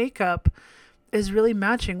like the makeup is really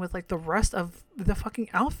matching with like the rest of the fucking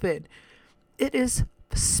outfit. It is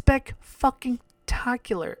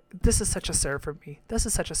spectacular. This is such a serve for me. This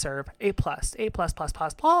is such a serve. A plus. A plus plus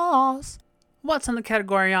plus plus. What's on the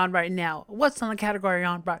category on right now? What's on the category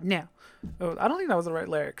on right now? Oh, I don't think that was the right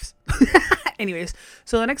lyrics. Anyways,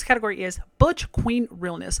 so the next category is Butch Queen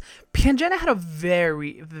realness. Pianjena had a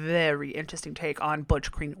very, very interesting take on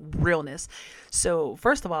Butch Queen realness. So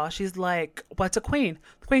first of all, she's like, "What's a queen?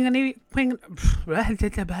 Queen. English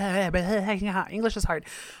is hard.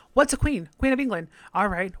 What's a queen? Queen of England. All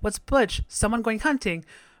right. What's Butch? Someone going hunting.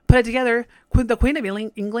 Put it together. The Queen of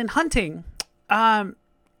England hunting.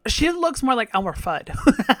 She looks more like Elmer Fudd.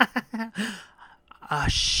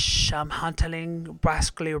 I'm hunting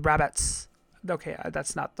rascally rabbits." Okay,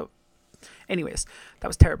 that's not the... Anyways, that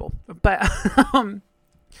was terrible. But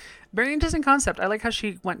very interesting concept. I like how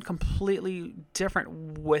she went completely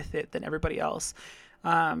different with it than everybody else.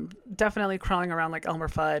 Definitely crawling around like Elmer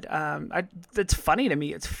Fudd. It's funny to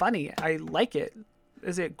me. It's funny. I like it.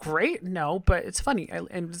 Is it great? No, but it's funny.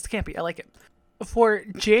 And it's campy. I like it. For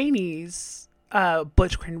Janie's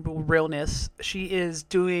Butch Queen realness, she is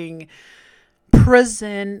doing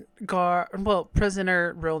prisoner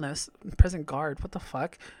realness. Prison guard. What the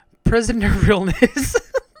fuck? Prisoner realness.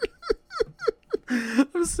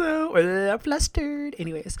 I'm so flustered.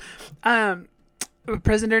 Anyways,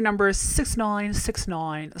 prisoner number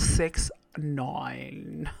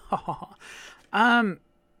 696969. I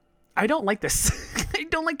don't like this. I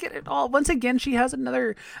don't like it at all. Once again, she has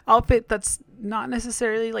another outfit that's not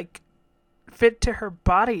necessarily like fit to her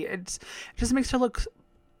body. It just makes her look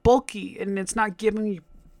bulky, and it's not giving me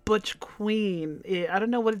Butch Queen. I don't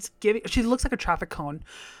know what it's giving. She looks like a traffic cone.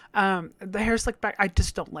 The hair slicked back. I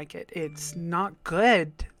just don't like it. It's not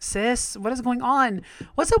good, sis. What is going on?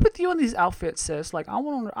 What's up with you in these outfits, sis? Like, I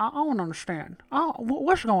want to understand.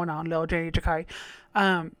 What's going on, little JJK?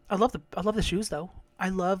 I love the shoes though. I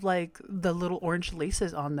love like the little orange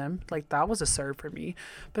laces on them. Like that was a serve for me.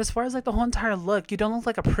 But as far as like the whole entire look, you don't look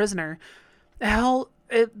like a prisoner. Hell,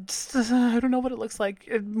 it's I don't know what it looks like.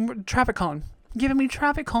 Traffic cone. Giving me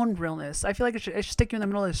traffic cone realness. I feel like it should stick you in the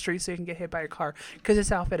middle of the street so you can get hit by a car. Because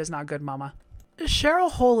this outfit is not good, mama. Cheryl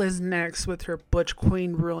Hole is next with her Butch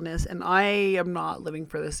Queen realness. And I am not living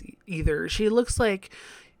for this either. She looks like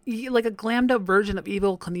a glammed up version of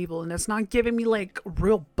Evel Knievel. And it's not giving me like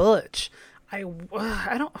real Butch. I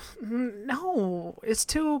don't know. It's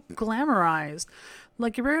too glamorized.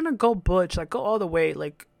 Like if you're going to go Butch, like go all the way.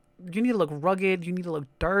 Like you need to look rugged. You need to look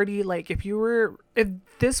dirty. Like if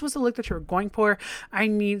this was the look that you were going for, I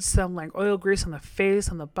need some like oil grease on the face,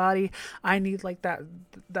 on the body. I need like that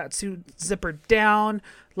suit zippered down.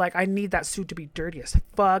 Like I need that suit to be dirty as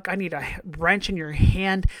fuck. I need a wrench in your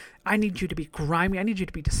hand. I need you to be grimy. I need you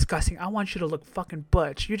to be disgusting. I want you to look fucking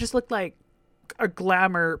Butch. You just look like a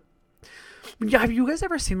glamour. Yeah, have you guys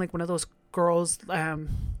ever seen like one of those girls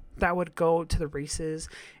that would go to the races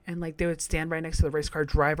and like they would stand right next to the race car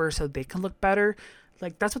driver so they can look better?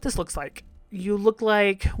 Like that's what this looks like. You look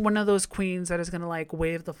like one of those queens that is gonna like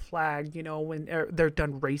wave the flag, you know, when they're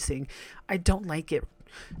done racing. I don't like it.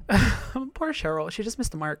 Poor Cheryl, she just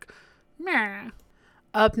missed the mark. Meh.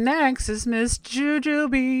 Up next is Miss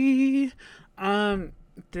Jujubee.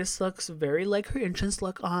 This looks very like her entrance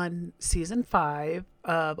look on season 5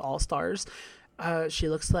 of All Stars. She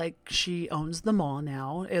looks like she owns the mall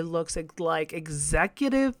now. It looks like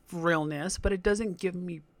executive realness, but it doesn't give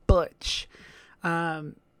me Butch.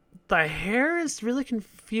 The hair is really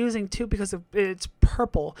confusing too because it's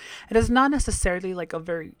purple. It is not necessarily like a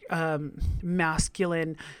very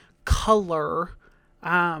masculine color.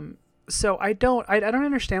 So I don't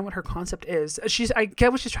understand what her concept is. I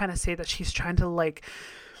get what she's trying to say, that she's trying to like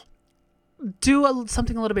do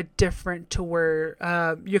something a little bit different to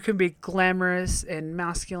where you can be glamorous and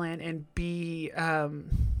masculine and be a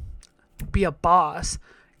boss.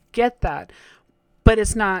 Get that, but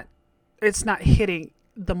it's not hitting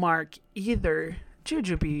the mark either.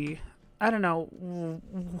 Jujubee, I don't know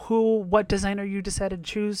what designer you decided to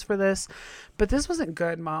choose for this, but this wasn't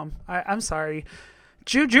good, Mom. I'm sorry.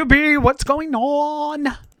 Jujubee, what's going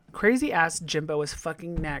on? Crazy ass Jimbo is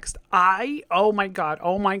fucking next. Oh my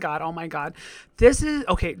god. This is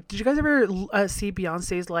okay. Did you guys ever see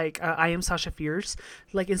Beyonce's like I Am Sasha Fierce?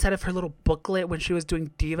 Like inside of her little booklet when she was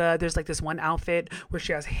doing Diva, there's like this one outfit where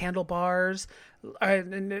she has handlebars,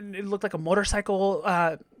 and it looked like a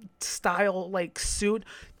motorcycle style like suit.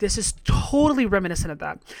 This is totally reminiscent of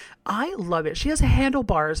that. I love it. She has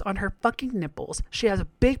handlebars on her fucking nipples. She has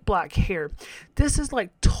big black hair. This is like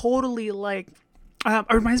totally like. It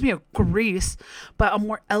reminds me of Grease, but a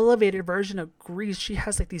more elevated version of Grease. She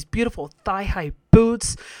has like these beautiful thigh-high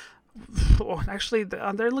boots. Oh, actually, they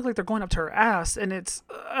look like they're going up to her ass, and it's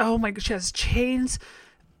oh my god, she has chains.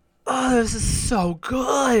 Oh, this is so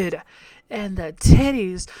good. And the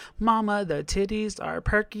titties, Mama, the titties are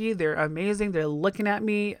perky. They're amazing. They're looking at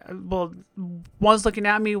me. Well, one's looking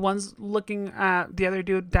at me, one's looking at the other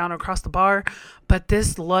dude down across the bar. But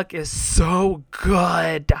this look is so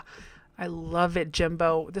good. I love it,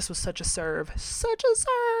 Jimbo. This was such a serve. Such a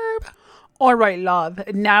serve. All right, love.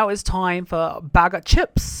 Now it's time for a bag of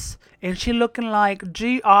chips. And she looking like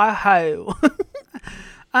G.I. Ho.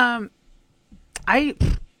 I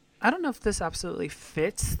don't know if this absolutely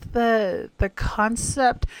fits the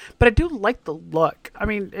concept, but I do like the look. I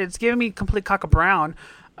mean, it's giving me complete Caca Brown.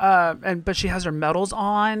 But she has her medals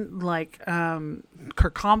on, like her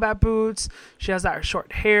combat boots. She has that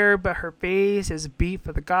short hair, but her face is beat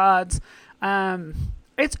for the gods.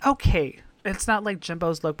 It's okay. It's not like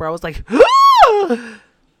Jimbo's look where I was like,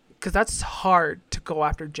 because that's hard to go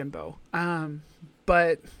after Jimbo.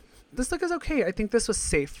 But this look is okay. I think this was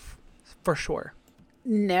safe for sure.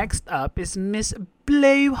 Next up is Miss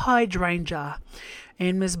Blue Hydrangea,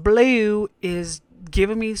 and Miss Blue is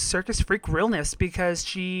giving me circus freak realness because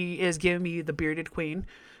she is giving me the bearded queen.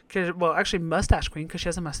 Well, actually mustache queen because she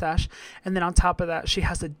has a mustache. And then on top of that, she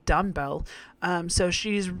has a dumbbell. So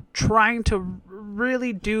she's trying to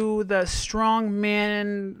really do the strong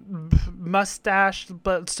man mustache,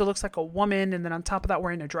 but still looks like a woman. And then on top of that,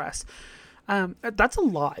 wearing a dress. That's a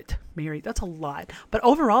lot, Mary. That's a lot. But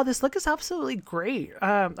overall, this look is absolutely great.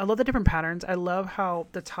 I love the different patterns. I love how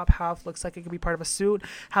the top half looks like it could be part of a suit,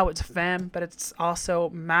 how it's femme, but it's also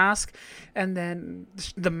mask. And then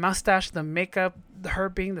the mustache, the makeup, her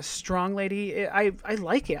being the strong lady. I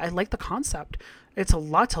like it. I like the concept. It's a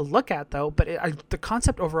lot to look at, though. But the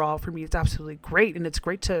concept overall, for me, is absolutely great. And it's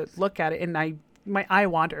great to look at it. And my eye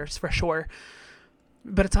wanders, for sure.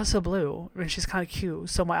 But it's also Blue, and she's kind of cute,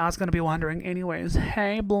 so my eye's gonna be wandering anyways.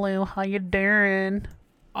 Hey, Blue, how you doing?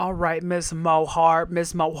 All right, Miss Mohart.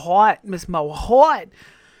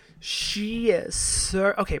 She is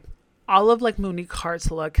okay. All of like Monique Hart's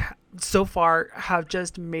look so far have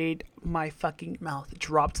just made my fucking mouth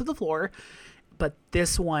drop to the floor. But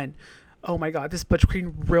this one, oh my god, this Butch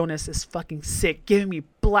Queen realness is fucking sick. Giving me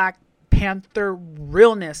Black Panther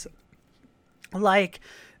realness, like.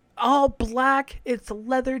 All black, it's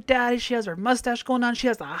leather daddy. She has her mustache going on. She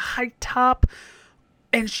has a high top,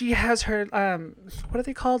 and she has her what are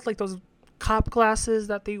they called? Like those cop glasses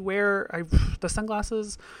that they wear. The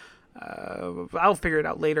sunglasses. I'll figure it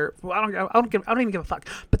out later. I don't even give a fuck.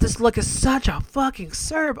 But this look is such a fucking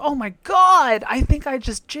serve. Oh my god! I think I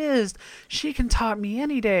just jizzed. She can top me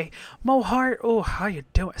any day. Mo Hart. Oh, how you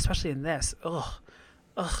doing? Especially in this. Ugh,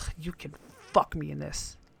 you can fuck me in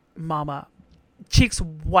this, mama. Cheeks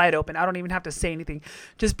wide open. I don't even have to say anything.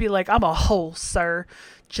 Just be like, I'm a hoe, sir.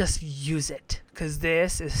 Just use it. Because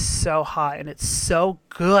this is so hot. And it's so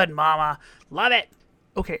good, mama. Love it.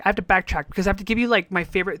 Okay, I have to backtrack because I have to give you like my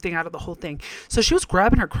favorite thing out of the whole thing. So she was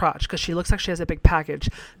grabbing her crotch because she looks like she has a big package.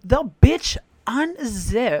 The bitch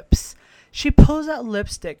unzips. She pulls out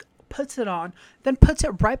lipstick, puts it on, then puts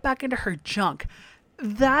it right back into her junk.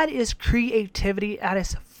 That is creativity at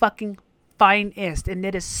its fucking finest. And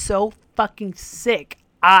it is so fucking sick.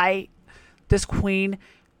 This queen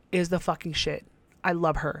is the fucking shit. I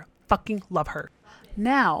love her. Fucking love her.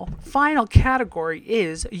 Now, final category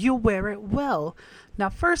is you wear it well. Now,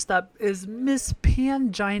 first up is Miss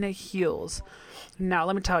Pangina Heels. Now,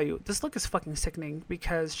 let me tell you, this look is fucking sickening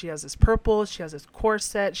because she has this purple, she has this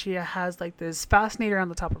corset, she has like this fascinator on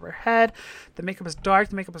the top of her head. The makeup is dark,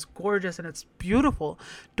 the makeup is gorgeous, and it's beautiful.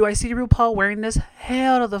 Do I see RuPaul wearing this?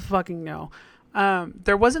 Hell to the fucking no.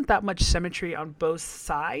 There wasn't that much symmetry on both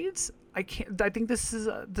sides. I think this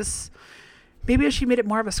is maybe she made it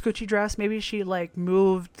more of a Scoochie dress. Maybe she like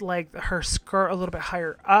moved like her skirt a little bit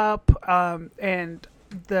higher up, and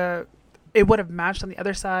it would have matched on the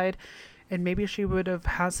other side. and maybe she would have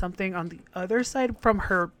had something on the other side from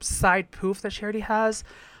her side poof that she already has.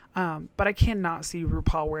 But I cannot see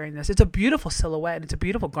RuPaul wearing this. It's a beautiful silhouette and it's a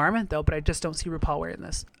beautiful garment though, but I just don't see RuPaul wearing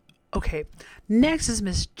this. Okay, next is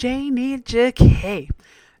Miss Janie J.K.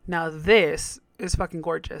 Now this is fucking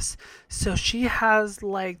gorgeous. So she has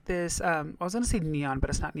like this, I was gonna say neon, but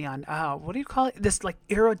it's not neon. What do you call it? This like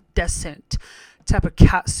iridescent type of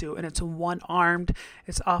catsuit, and it's one-armed.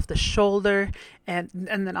 It's off the shoulder, and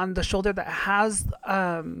then on the shoulder that has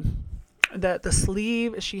the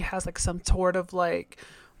sleeve, she has like some sort of like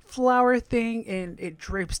flower thing, and it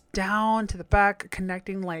drapes down to the back,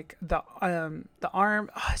 connecting like the arm.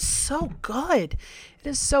 Oh, it's so good. It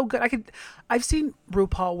is so good. I've seen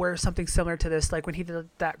RuPaul wear something similar to this, like when he did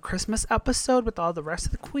that Christmas episode with all the rest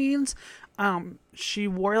of the queens. She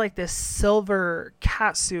wore like this silver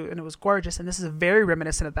catsuit, and it was gorgeous, and this is very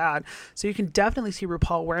reminiscent of that. So you can definitely see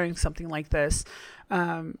RuPaul wearing something like this.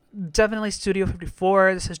 Definitely Studio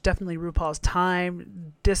 54. This is definitely RuPaul's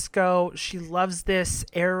time. Disco. She loves this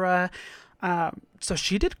era. So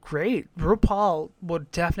she did great. RuPaul would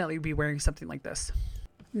definitely be wearing something like this.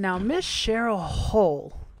 Now, Miss Cheryl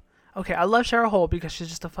Hole. Okay, I love Cheryl Hole because she's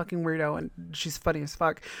just a fucking weirdo and she's funny as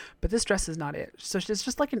fuck. But this dress is not it. So it's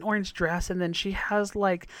just like an orange dress, and then she has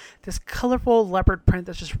like this colorful leopard print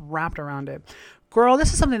that's just wrapped around it. Girl,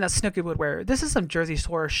 this is something that Snooki would wear. This is some Jersey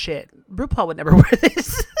Shore shit. RuPaul would never wear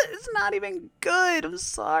this. It's not even good. I'm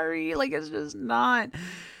sorry. Like, it's just not.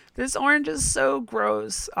 This orange is so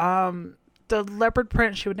gross. The leopard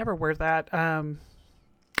print, she would never wear that.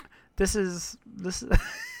 This is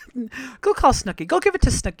Go call Snooki. Go give it to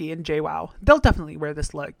Snooki and JWoww. They'll definitely wear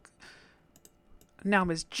this look. Now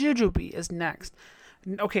Miss Jujubee is next.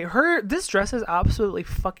 Okay, this dress is absolutely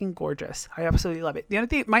fucking gorgeous. I absolutely love it. The only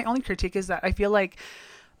thing, my only critique is that I feel like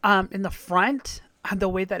in the front, the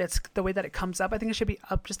way that it comes up, I think it should be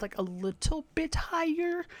up just like a little bit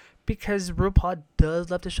higher, because RuPaul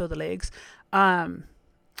does love to show the legs.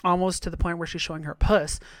 Almost to the point where she's showing her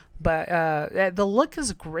puss. But the look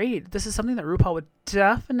is great. This is something that RuPaul would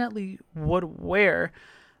definitely wear.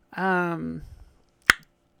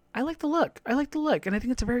 I like the look. And I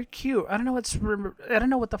think it's very cute. I don't know what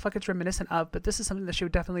the fuck it's reminiscent of, but this is something that she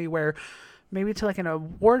would definitely wear, maybe to like an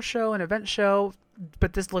award show, an event show.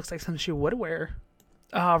 But this looks like something she would wear.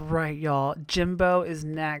 All right, y'all. Jimbo is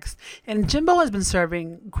next. And Jimbo has been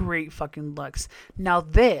serving great fucking looks. Now,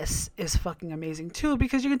 this is fucking amazing, too,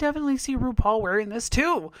 because you can definitely see RuPaul wearing this,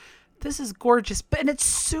 too. This is gorgeous, and it's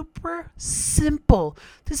super simple.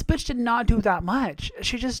 This bitch did not do that much.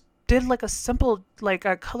 She just did, like, a simple, like,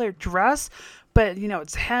 a colored dress. But, you know,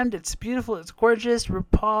 it's hemmed, it's beautiful, it's gorgeous.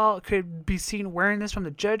 RuPaul could be seen wearing this from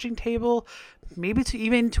the judging table, maybe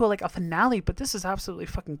even to, like, a finale. But this is absolutely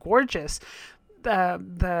fucking gorgeous.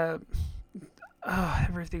 Everything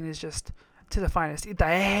is just to the finest. The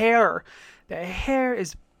hair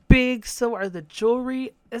is big, so are the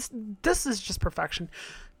jewelry. This is just perfection.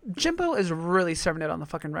 Jimbo is really serving it on the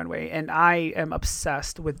fucking runway, and I am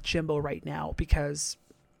obsessed with Jimbo right now because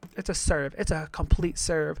it's a serve. It's a complete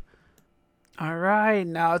serve. All right,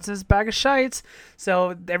 now it's this bag of shites.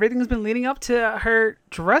 So everything's been leading up to her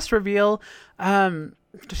dress reveal.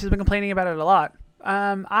 She's been complaining about it a lot.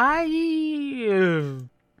 I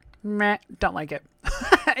don't like it.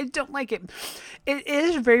 I don't like it. It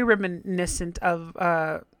is very reminiscent of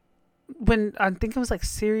when I think it was like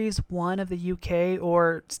series 1 of the UK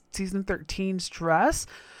or season 13's dress.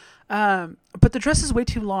 But the dress is way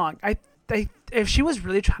too long. If she was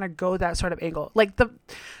really trying to go that sort of angle, like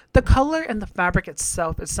the color and the fabric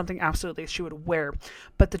itself is something absolutely she would wear,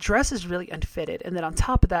 but the dress is really unfitted. And then on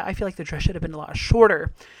top of that, I feel like the dress should have been a lot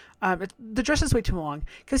shorter. The dress is way too long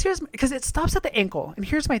because it stops at the ankle. And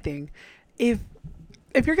here's my thing.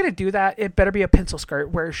 If you're going to do that, it better be a pencil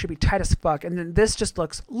skirt where it should be tight as fuck. And then this just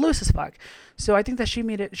looks loose as fuck. So I think that she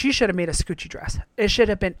should have made a Scoochie dress. It should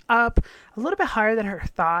have been up a little bit higher than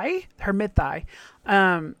her mid thigh.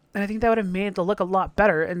 And I think that would have made the look a lot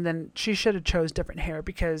better. And then she should have chose different hair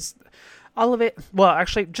because all of it, well,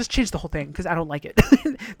 actually just change the whole thing because I don't like it.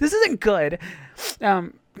 This isn't good.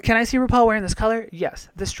 Can I see RuPaul wearing this color? Yes.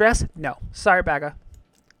 This dress? No. Sorry, Bagga.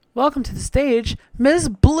 Welcome to the stage, Ms.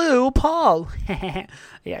 Blue Paul.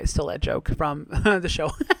 Yeah, I stole that joke from the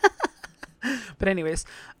show. But anyways,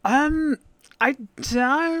 I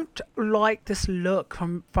don't like this look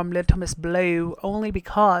from Little Miss Blue only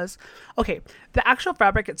because, okay, the actual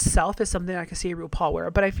fabric itself is something I can see RuPaul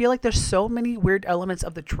wear, but I feel like there's so many weird elements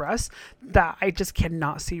of the dress that I just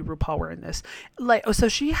cannot see RuPaul wearing this. Like, so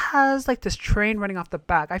she has like this train running off the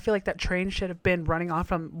back. I feel like that train should have been running off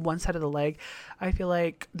from one side of the leg. I feel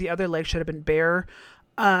like the other leg should have been bare.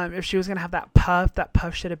 If she was going to have that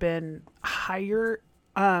puff should have been higher.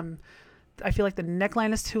 I feel like the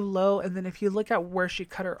neckline is too low. And then if you look at where she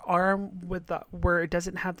cut her arm with where it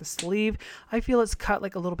doesn't have the sleeve, I feel it's cut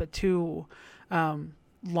like a little bit too,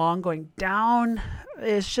 long going down.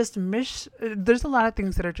 It's just there's a lot of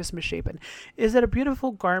things that are just misshapen. Is it a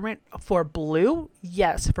beautiful garment for Blue?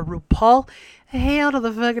 Yes. For RuPaul? Hell to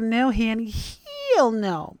the fucking no, Hanny. Hell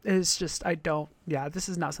no. It's just, this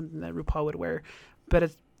is not something that RuPaul would wear,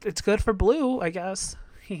 but it's good for Blue, I guess.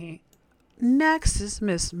 Next is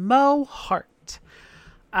Miss Mo Hart.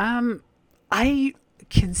 I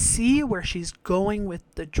can see where she's going with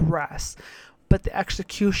the dress, but the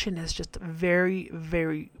execution is just very,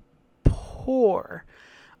 very poor.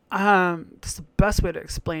 That's the best way to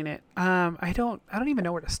explain it. I don't even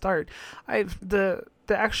know where to start. The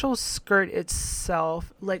actual skirt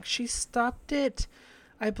itself, like she stopped it,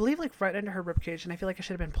 I believe, like right under her ribcage, and I feel like it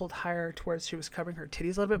should have been pulled higher towards she was covering her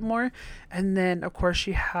titties a little bit more. And then of course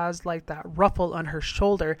she has like that ruffle on her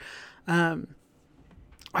shoulder. I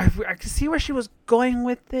can see where she was going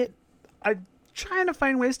with it. I'm trying to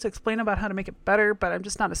find ways to explain about how to make it better, but I'm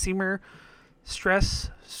just not a seamer.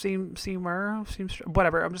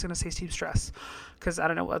 Whatever. I'm just gonna say seamstress because I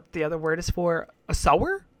don't know what the other word is for. A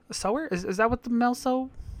sewer? Is that what the male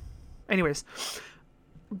sew? Anyways.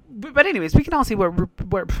 But anyways, we can all see where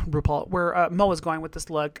Mo is going with this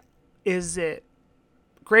look. Is it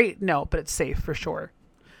great? No, but it's safe for sure.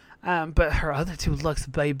 But her other two looks,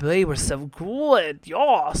 baby, were so good.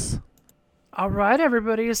 Yes. All right,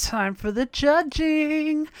 everybody, it's time for the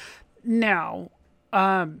judging. Now,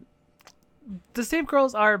 the safe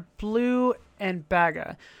girls are Blue and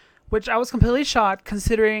Baga, which I was completely shocked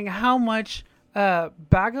considering how much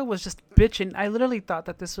Baga was just bitching. I literally thought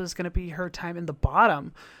that this was gonna be her time in the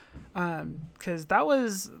bottom, because that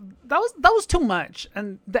was too much,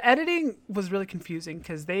 and the editing was really confusing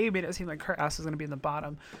because they made it seem like her ass was gonna be in the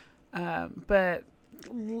bottom. But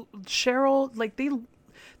Cheryl, like they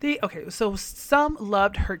okay. So some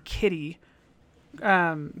loved her kitty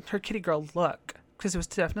girl look because it was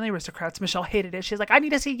definitely aristocrats. Michelle hated it. She's like, I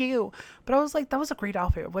need to see you. But I was like, that was a great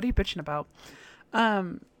outfit. What are you bitching about?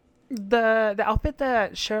 The outfit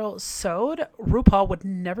that Cheryl sewed, RuPaul would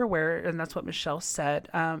never wear it, and that's what Michelle said.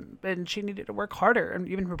 And she needed to work harder, and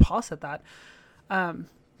even RuPaul said that.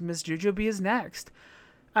 Miss Jujubee is next.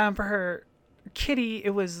 For her kitty,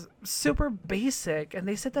 it was super basic, and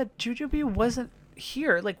they said that Jujubee wasn't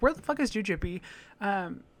here. Like, where the fuck is Jujubee?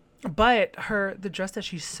 But the dress that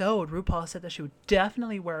she sewed, RuPaul said that she would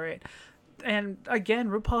definitely wear it. And again,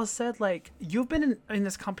 RuPaul said, like, you've been in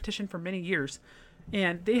this competition for many years,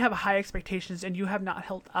 and they have high expectations, and you have not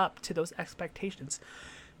held up to those expectations.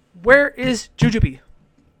 Where is Jujubee?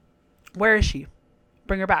 Where is she?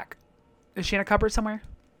 Bring her back. Is she in a cupboard somewhere?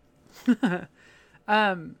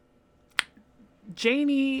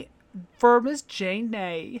 Janie, for Miss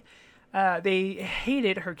Janie, they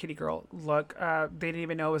hated her kitty girl look. They didn't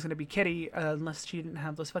even know it was going to be kitty unless she didn't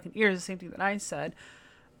have those fucking ears. The same thing that I said.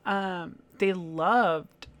 They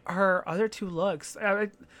loved her other two looks.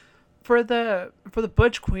 For the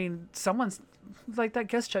Butch Queen, someone's like that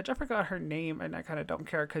guest judge. I forgot her name, and I kind of don't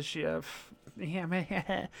care because she don't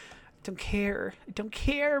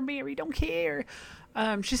care, Mary, don't care.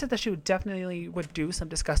 She said that she would definitely do some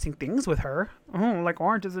disgusting things with her. Oh, like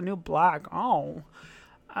orange is the new black. Oh.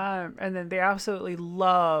 And then they absolutely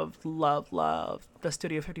loved the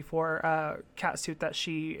Studio 54 cat suit that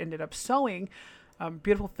she ended up sewing.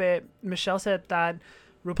 Beautiful fit. Michelle said that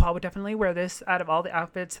RuPaul would definitely wear this. Out of all the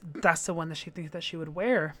outfits, that's the one that she thinks that she would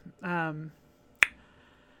wear. But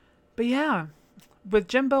yeah, with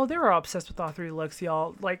Jimbo, they were all obsessed with all three looks,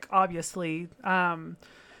 y'all. Like, obviously,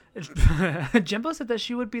 Jimbo said that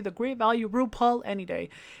she would be the great value RuPaul any day.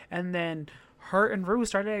 And then her and Ru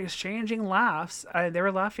started exchanging laughs. They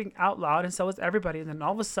were laughing out loud, and so was everybody. And then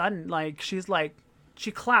all of a sudden, like,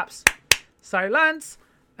 she claps. Silence.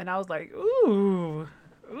 And I was like, ooh,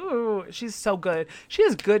 she's so good. She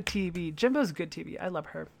is good TV. Jimbo's good TV. I love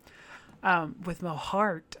her. With Mo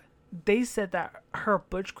Hart, they said that her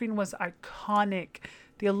Butch Queen was iconic.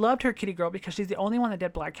 They loved her kitty girl because she's the only one that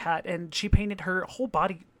did black hat, and she painted her whole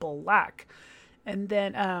body black. And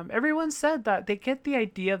then everyone said that they get the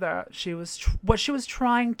idea that she was what she was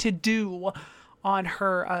trying to do on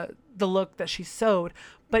her the look that she sewed,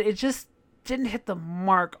 but it just didn't hit the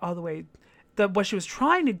mark all the way. What she was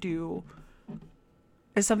trying to do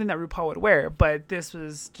is something that RuPaul would wear, but this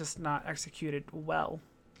was just not executed well.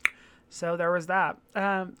 So there was that.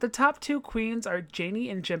 The top two queens are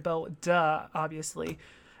Janie and Jimbo. Duh, obviously.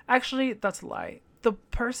 Actually, that's a lie. The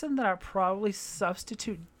person that I probably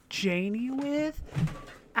substitute Janie with...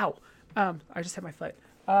 Ow. I just hit my foot.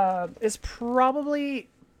 is probably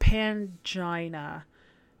Pangina,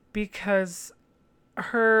 because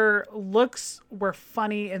her looks were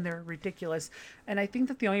funny and they're ridiculous, and I think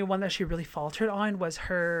that the only one that she really faltered on was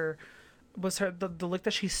the look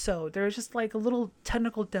that she sewed. There was just like a little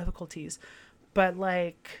technical difficulties, but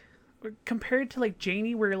like compared to like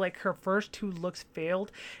Janie, where like her first two looks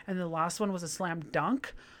failed and the last one was a slam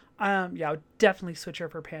dunk. Yeah, I would definitely switch her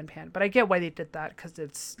for Pan Pan, but I get why they did that, because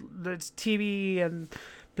it's TV and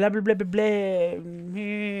blah blah blah blah blah.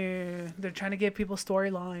 They're trying to give people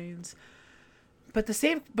storylines. But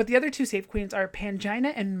the other two safe queens are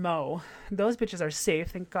Pangina and Mo. Those bitches are safe,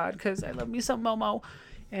 thank God, because I love me some Momo.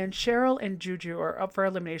 And Cheryl and Juju are up for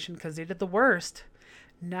elimination because they did the worst.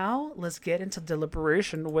 Now let's get into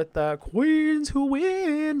deliberation with the queens who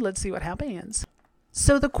win. Let's see what happens.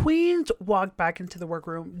 So the queens walk back into the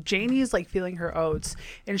workroom. Janie's like feeling her oats,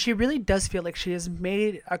 and she really does feel like she has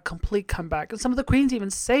made a complete comeback. And some of the queens even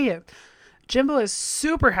say it. Jimbo is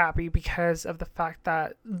super happy because of the fact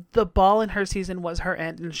that the ball in her season was her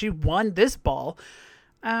end, and she won this ball.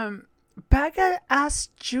 Baga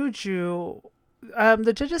asked Juju,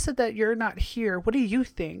 the judges said that you're not here. What do you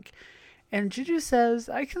think? And Juju says,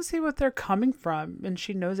 I can see what they're coming from. And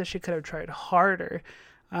she knows that she could have tried harder.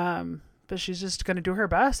 But she's just going to do her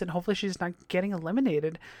best, and hopefully she's not getting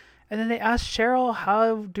eliminated. And then they asked Cheryl,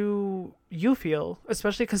 how do you feel?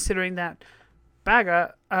 Especially considering that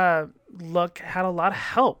Baga look had a lot of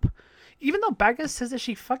help. Even though Baga says that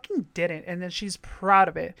she fucking didn't, and then she's proud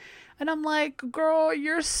of it. And I'm like, girl,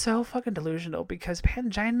 you're so fucking delusional, because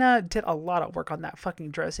Pangina did a lot of work on that fucking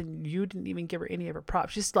dress and you didn't even give her any of her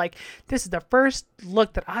props. She's like, this is the first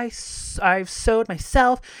look that I've sewed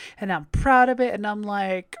myself and I'm proud of it. And I'm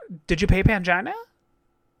like, did you pay Pangina?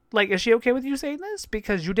 Like, is she okay with you saying this?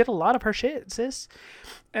 Because you did a lot of her shit, sis.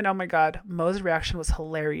 And oh my God, Mo's reaction was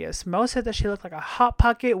hilarious. Mo said that she looked like a Hot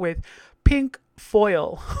Pocket with pink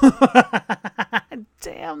foil.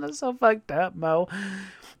 Damn, that's so fucked up, Mo.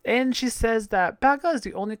 And she says that Baga is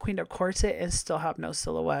the only queen to corset and still have no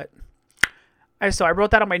silhouette. So I wrote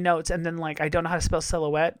that on my notes, and then like I don't know how to spell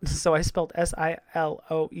silhouette, so I spelled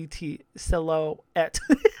SILOET, silhouette.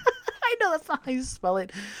 I know that's not how you spell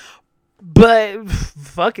it, but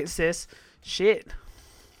fuck it, sis. Shit.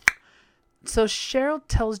 So Cheryl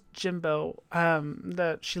tells Jimbo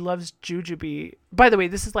that she loves Jujubee. By the way,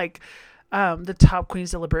 this is like the top queens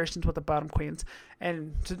deliberations with the bottom queens.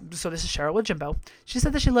 And so this is Cheryl with Jimbo. She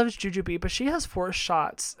said that she loves Jujubee, but she has 4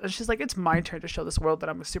 shots. And she's like, it's my turn to show this world that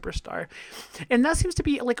I'm a superstar. And that seems to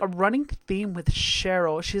be like a running theme with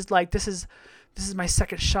Cheryl. She's like, this is my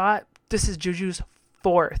second shot. This is Juju's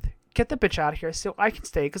 4th. Get the bitch out of here so I can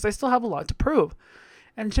stay, because I still have a lot to prove.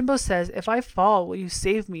 And Jimbo says, if I fall, will you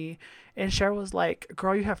save me? And Cheryl was like,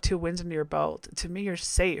 girl, you have 2 wins under your belt. To me, you're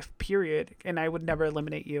safe, period. And I would never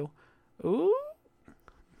eliminate you. Ooh.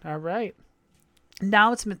 All right.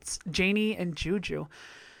 Now it's Janie and Juju.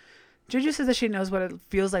 Juju says that she knows what it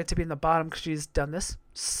feels like to be in the bottom because she's done this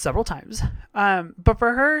several times. But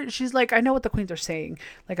for her, she's like, I know what the queens are saying.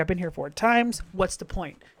 Like, I've been here 4 times. What's the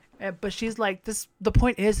point? But she's like, the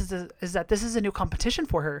point is that this is a new competition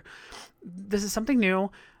for her. This is something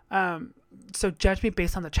new. So judge me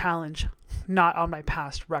based on the challenge, not on my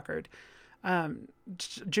past record.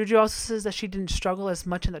 Juju also says that she didn't struggle as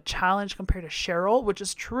much in the challenge compared to Cheryl, which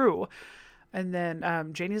is true. And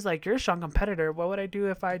then Janie's like, you're a strong competitor. What would I do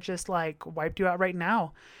if I just like wiped you out right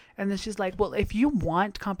now? And then she's like, well, if you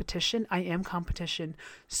want competition, I am competition.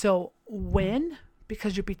 So win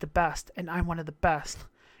because you beat the best and I'm one of the best.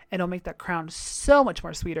 And it'll make that crown so much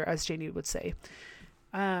more sweeter, as Janie would say.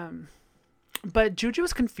 But Juju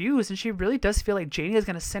is confused, and she really does feel like Janie is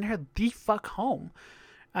going to send her the fuck home,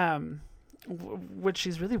 which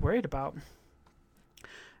she's really worried about.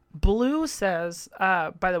 Blue says,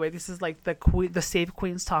 by the way, this is like the save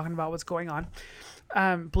queens talking about what's going on.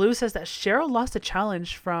 Blue says that Cheryl lost a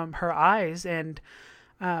challenge from her eyes, and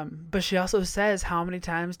but she also says, how many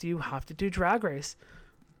times do you have to do Drag Race?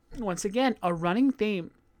 Once again, a running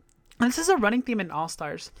theme. And this is a running theme in All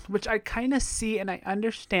Stars, which I kind of see and I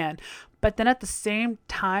understand. But then at the same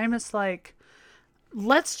time, it's like,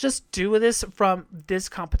 let's just do this from this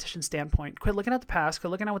competition standpoint. Quit looking at the past. Quit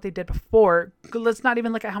looking at what they did before. Let's not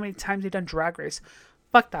even look at how many times they've done Drag Race.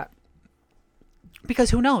 Fuck that. Because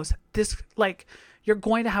who knows? This, like, you're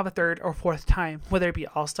going to have a 3rd or 4th time, whether it be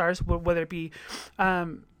All Stars, whether it be,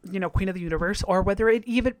 Queen of the Universe, or whether it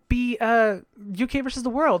even be UK versus the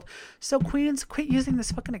world. So queens, quit using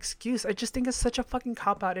this fucking excuse. I just think it's such a fucking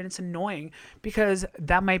cop-out, and it's annoying because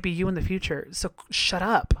that might be you in the future. So shut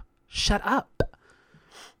up.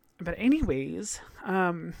 But anyways,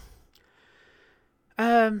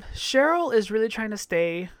 Cheryl is really trying to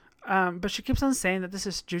stay, but she keeps on saying that this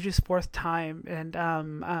is Juju's fourth time, and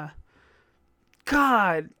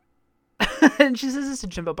God, and she says this to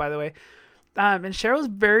Jimbo, by the way. And Cheryl's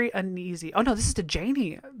very uneasy. Oh no, this is to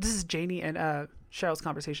Janie. This is Janie and Cheryl's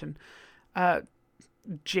conversation.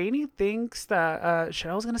 Janie thinks that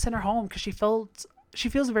Cheryl's gonna send her home because she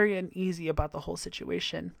feels very uneasy about the whole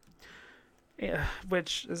situation. Yeah,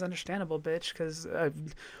 which is understandable, bitch. Because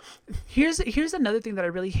here's another thing that I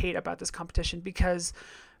really hate about this competition, because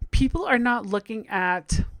people are not looking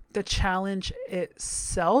at the challenge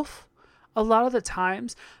itself. A lot of the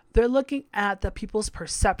times, they're looking at the people's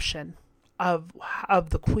perception of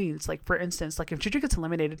the queens. Like, for instance, like if Juju gets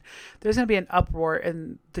eliminated, there's gonna be an uproar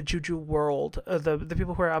in the Juju world, the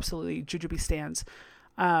people who are absolutely Jujubee stans.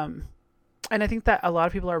 And I think that a lot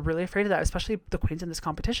of people are really afraid of that, especially the queens in this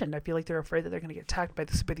competition. I feel like they're afraid that they're gonna get attacked by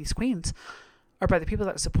these queens, or by the people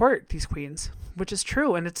that support these queens, which is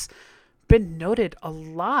true, and it's been noted a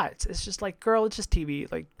lot. It's just like, girl, it's just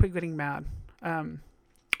TV. Like, quit getting mad. But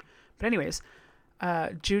anyways,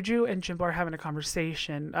 Juju and Jimbo are having a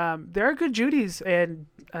conversation. There are good Judies, and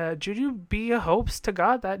Jujubee hopes to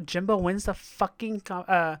God that Jimbo wins the fucking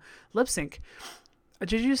lip sync.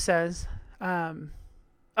 Juju says,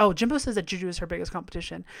 Jimbo says that Juju is her biggest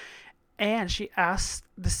competition, and she asks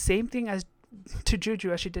the same thing to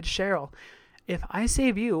Juju as she did Cheryl. If I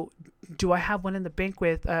save you, do I have one in the bank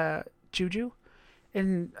with Juju?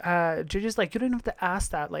 And Juju's like, you don't have to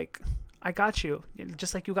ask that. Like, I got you,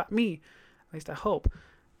 just like you got me. At least I hope.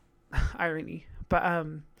 Irony. But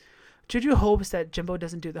Juju hopes that Jimbo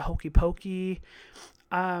doesn't do the hokey pokey.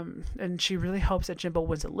 And she really hopes that Jimbo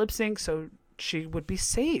wins a lip sync so she would be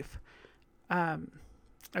safe.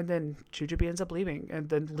 And then Jujubee ends up leaving, and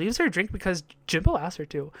then leaves her drink because Jimbo asked her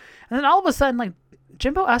to. And then all of a sudden, like,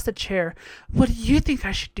 Jimbo asked the chair, what do you think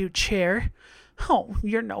I should do, chair? Oh,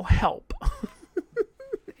 you're no help.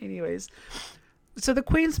 Anyways, so the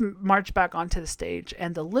queens march back onto the stage,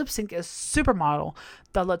 and the lip sync is Supermodel,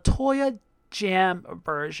 the LaToya Jam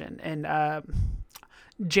version. And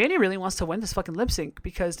Janie really wants to win this fucking lip sync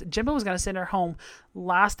because Jimbo was going to send her home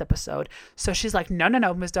last episode. So she's like,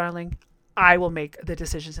 no, Miss Darling. I will make the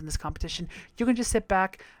decisions in this competition. You can just sit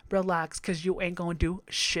back, relax, because you ain't going to do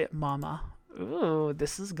shit, mama. Ooh,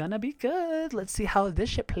 this is going to be good. Let's see how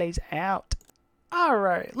this shit plays out. All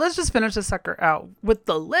right, let's just finish the sucker out with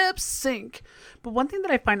the lip sync. But one thing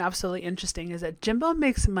that I find absolutely interesting is that Jimbo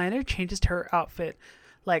makes minor changes to her outfit.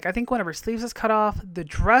 Like, I think one of her sleeves is cut off, the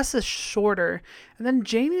dress is shorter, and then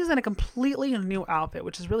Janie's in a completely new outfit,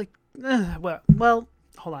 which is really, well,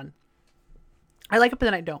 hold on. I like it, but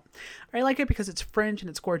then I don't. I like it because it's fringe and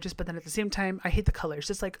it's gorgeous, but then at the same time, I hate the colors.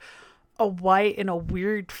 It's like a white and a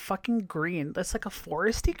weird fucking green. That's like a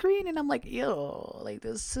foresty green, and I'm like, ew. Like,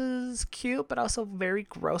 this is cute, but also very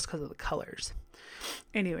gross because of the colors.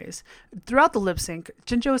 Anyways, throughout the lip sync,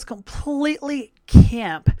 Jinjo is completely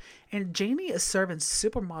camp, and Janie is serving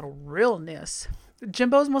supermodel realness.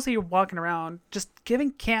 Jimbo's mostly walking around, just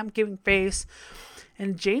giving camp, giving face,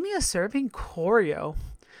 and Janie is serving choreo.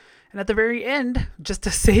 And at the very end, just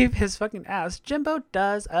to save his fucking ass, Jimbo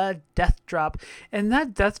does a death drop. And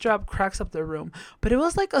that death drop cracks up the room. But it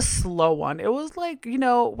was like a slow one. It was like, you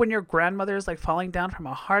know, when your grandmother is like falling down from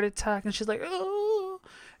a heart attack and she's like, oh.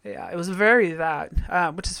 Yeah, it was very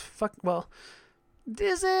that. Which is well,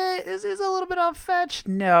 is it a little bit off fetch?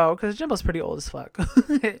 No, because Jimbo's pretty old as fuck.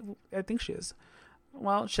 I think she is.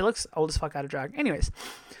 Well, she looks old as fuck out of drag. Anyways,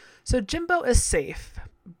 so Jimbo is safe.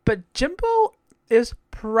 But Jimbo is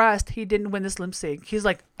pressed he didn't win this lip sync. He's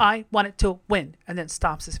like, I wanted to win, and then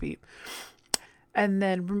stomps his feet. And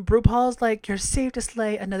then RuPaul's like, you're safe to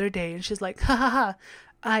slay another day. And she's like, ha ha ha,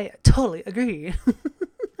 I totally agree.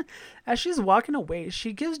 As she's walking away,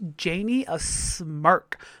 she gives Janie a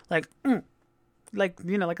smirk. Like, like,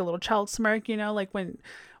 you know, like a little child smirk, you know, like when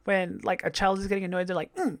like a child is getting annoyed, they're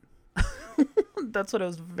like, That's what it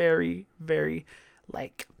was very, very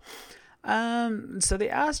like. So they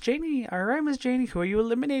asked Janie, all right, Miss Janie, who are you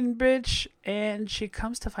eliminating, bitch? And she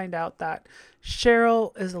comes to find out that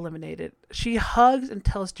Cheryl is eliminated. She hugs and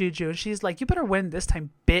tells Juju, and she's like, you better win this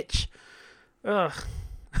time, bitch. Ugh.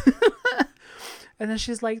 And then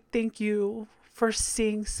she's like, thank you for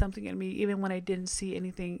seeing something in me, even when I didn't see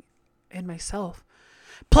anything in myself.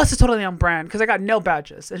 Plus, it's totally on brand, because I got no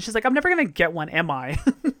badges. And she's like, I'm never going to get one, am I?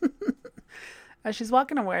 As she's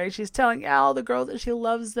walking away, she's telling all the girls that she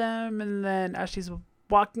loves them. And then as she's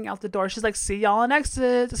walking out the door, she's like, see y'all in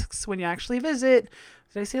Essex when you actually visit.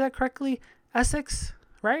 Did I say that correctly? Essex,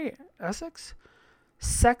 right? Essex?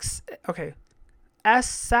 Sex. Okay.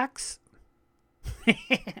 Essex.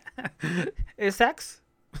 Is sex?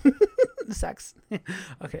 sex.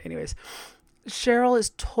 Okay, anyways. Cheryl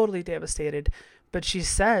is totally devastated, but she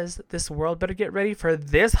says this world better get ready for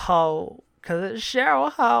this hoe, because it's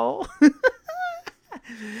Cheryl hoe.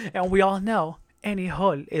 And we all know any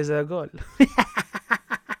hole is a goal.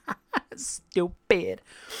 Stupid.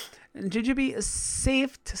 And Jujubee is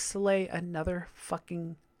safe to slay another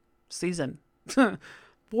fucking season.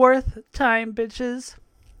 Fourth time, bitches.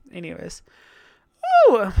 Anyways.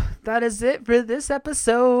 Ooh, that is it for this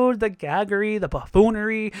episode. The gaggery, the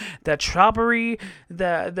buffoonery, the trobbery,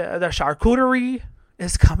 the charcuterie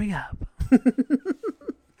is coming up.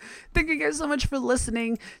 Thank you guys so much for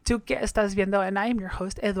listening to Estas Viendo, and I am your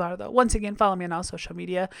host, Eduardo. Once again, follow me on all social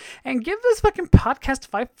media, and give this fucking podcast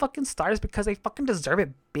 5 fucking stars because I fucking deserve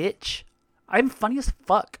it, bitch. I'm funny as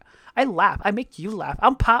fuck. I laugh. I make you laugh.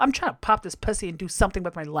 I'm trying to pop this pussy and do something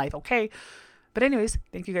with my life, okay? But anyways,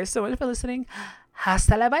 thank you guys so much for listening.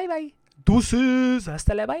 Hasta la bye bye. Deuces.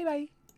 Hasta la bye bye.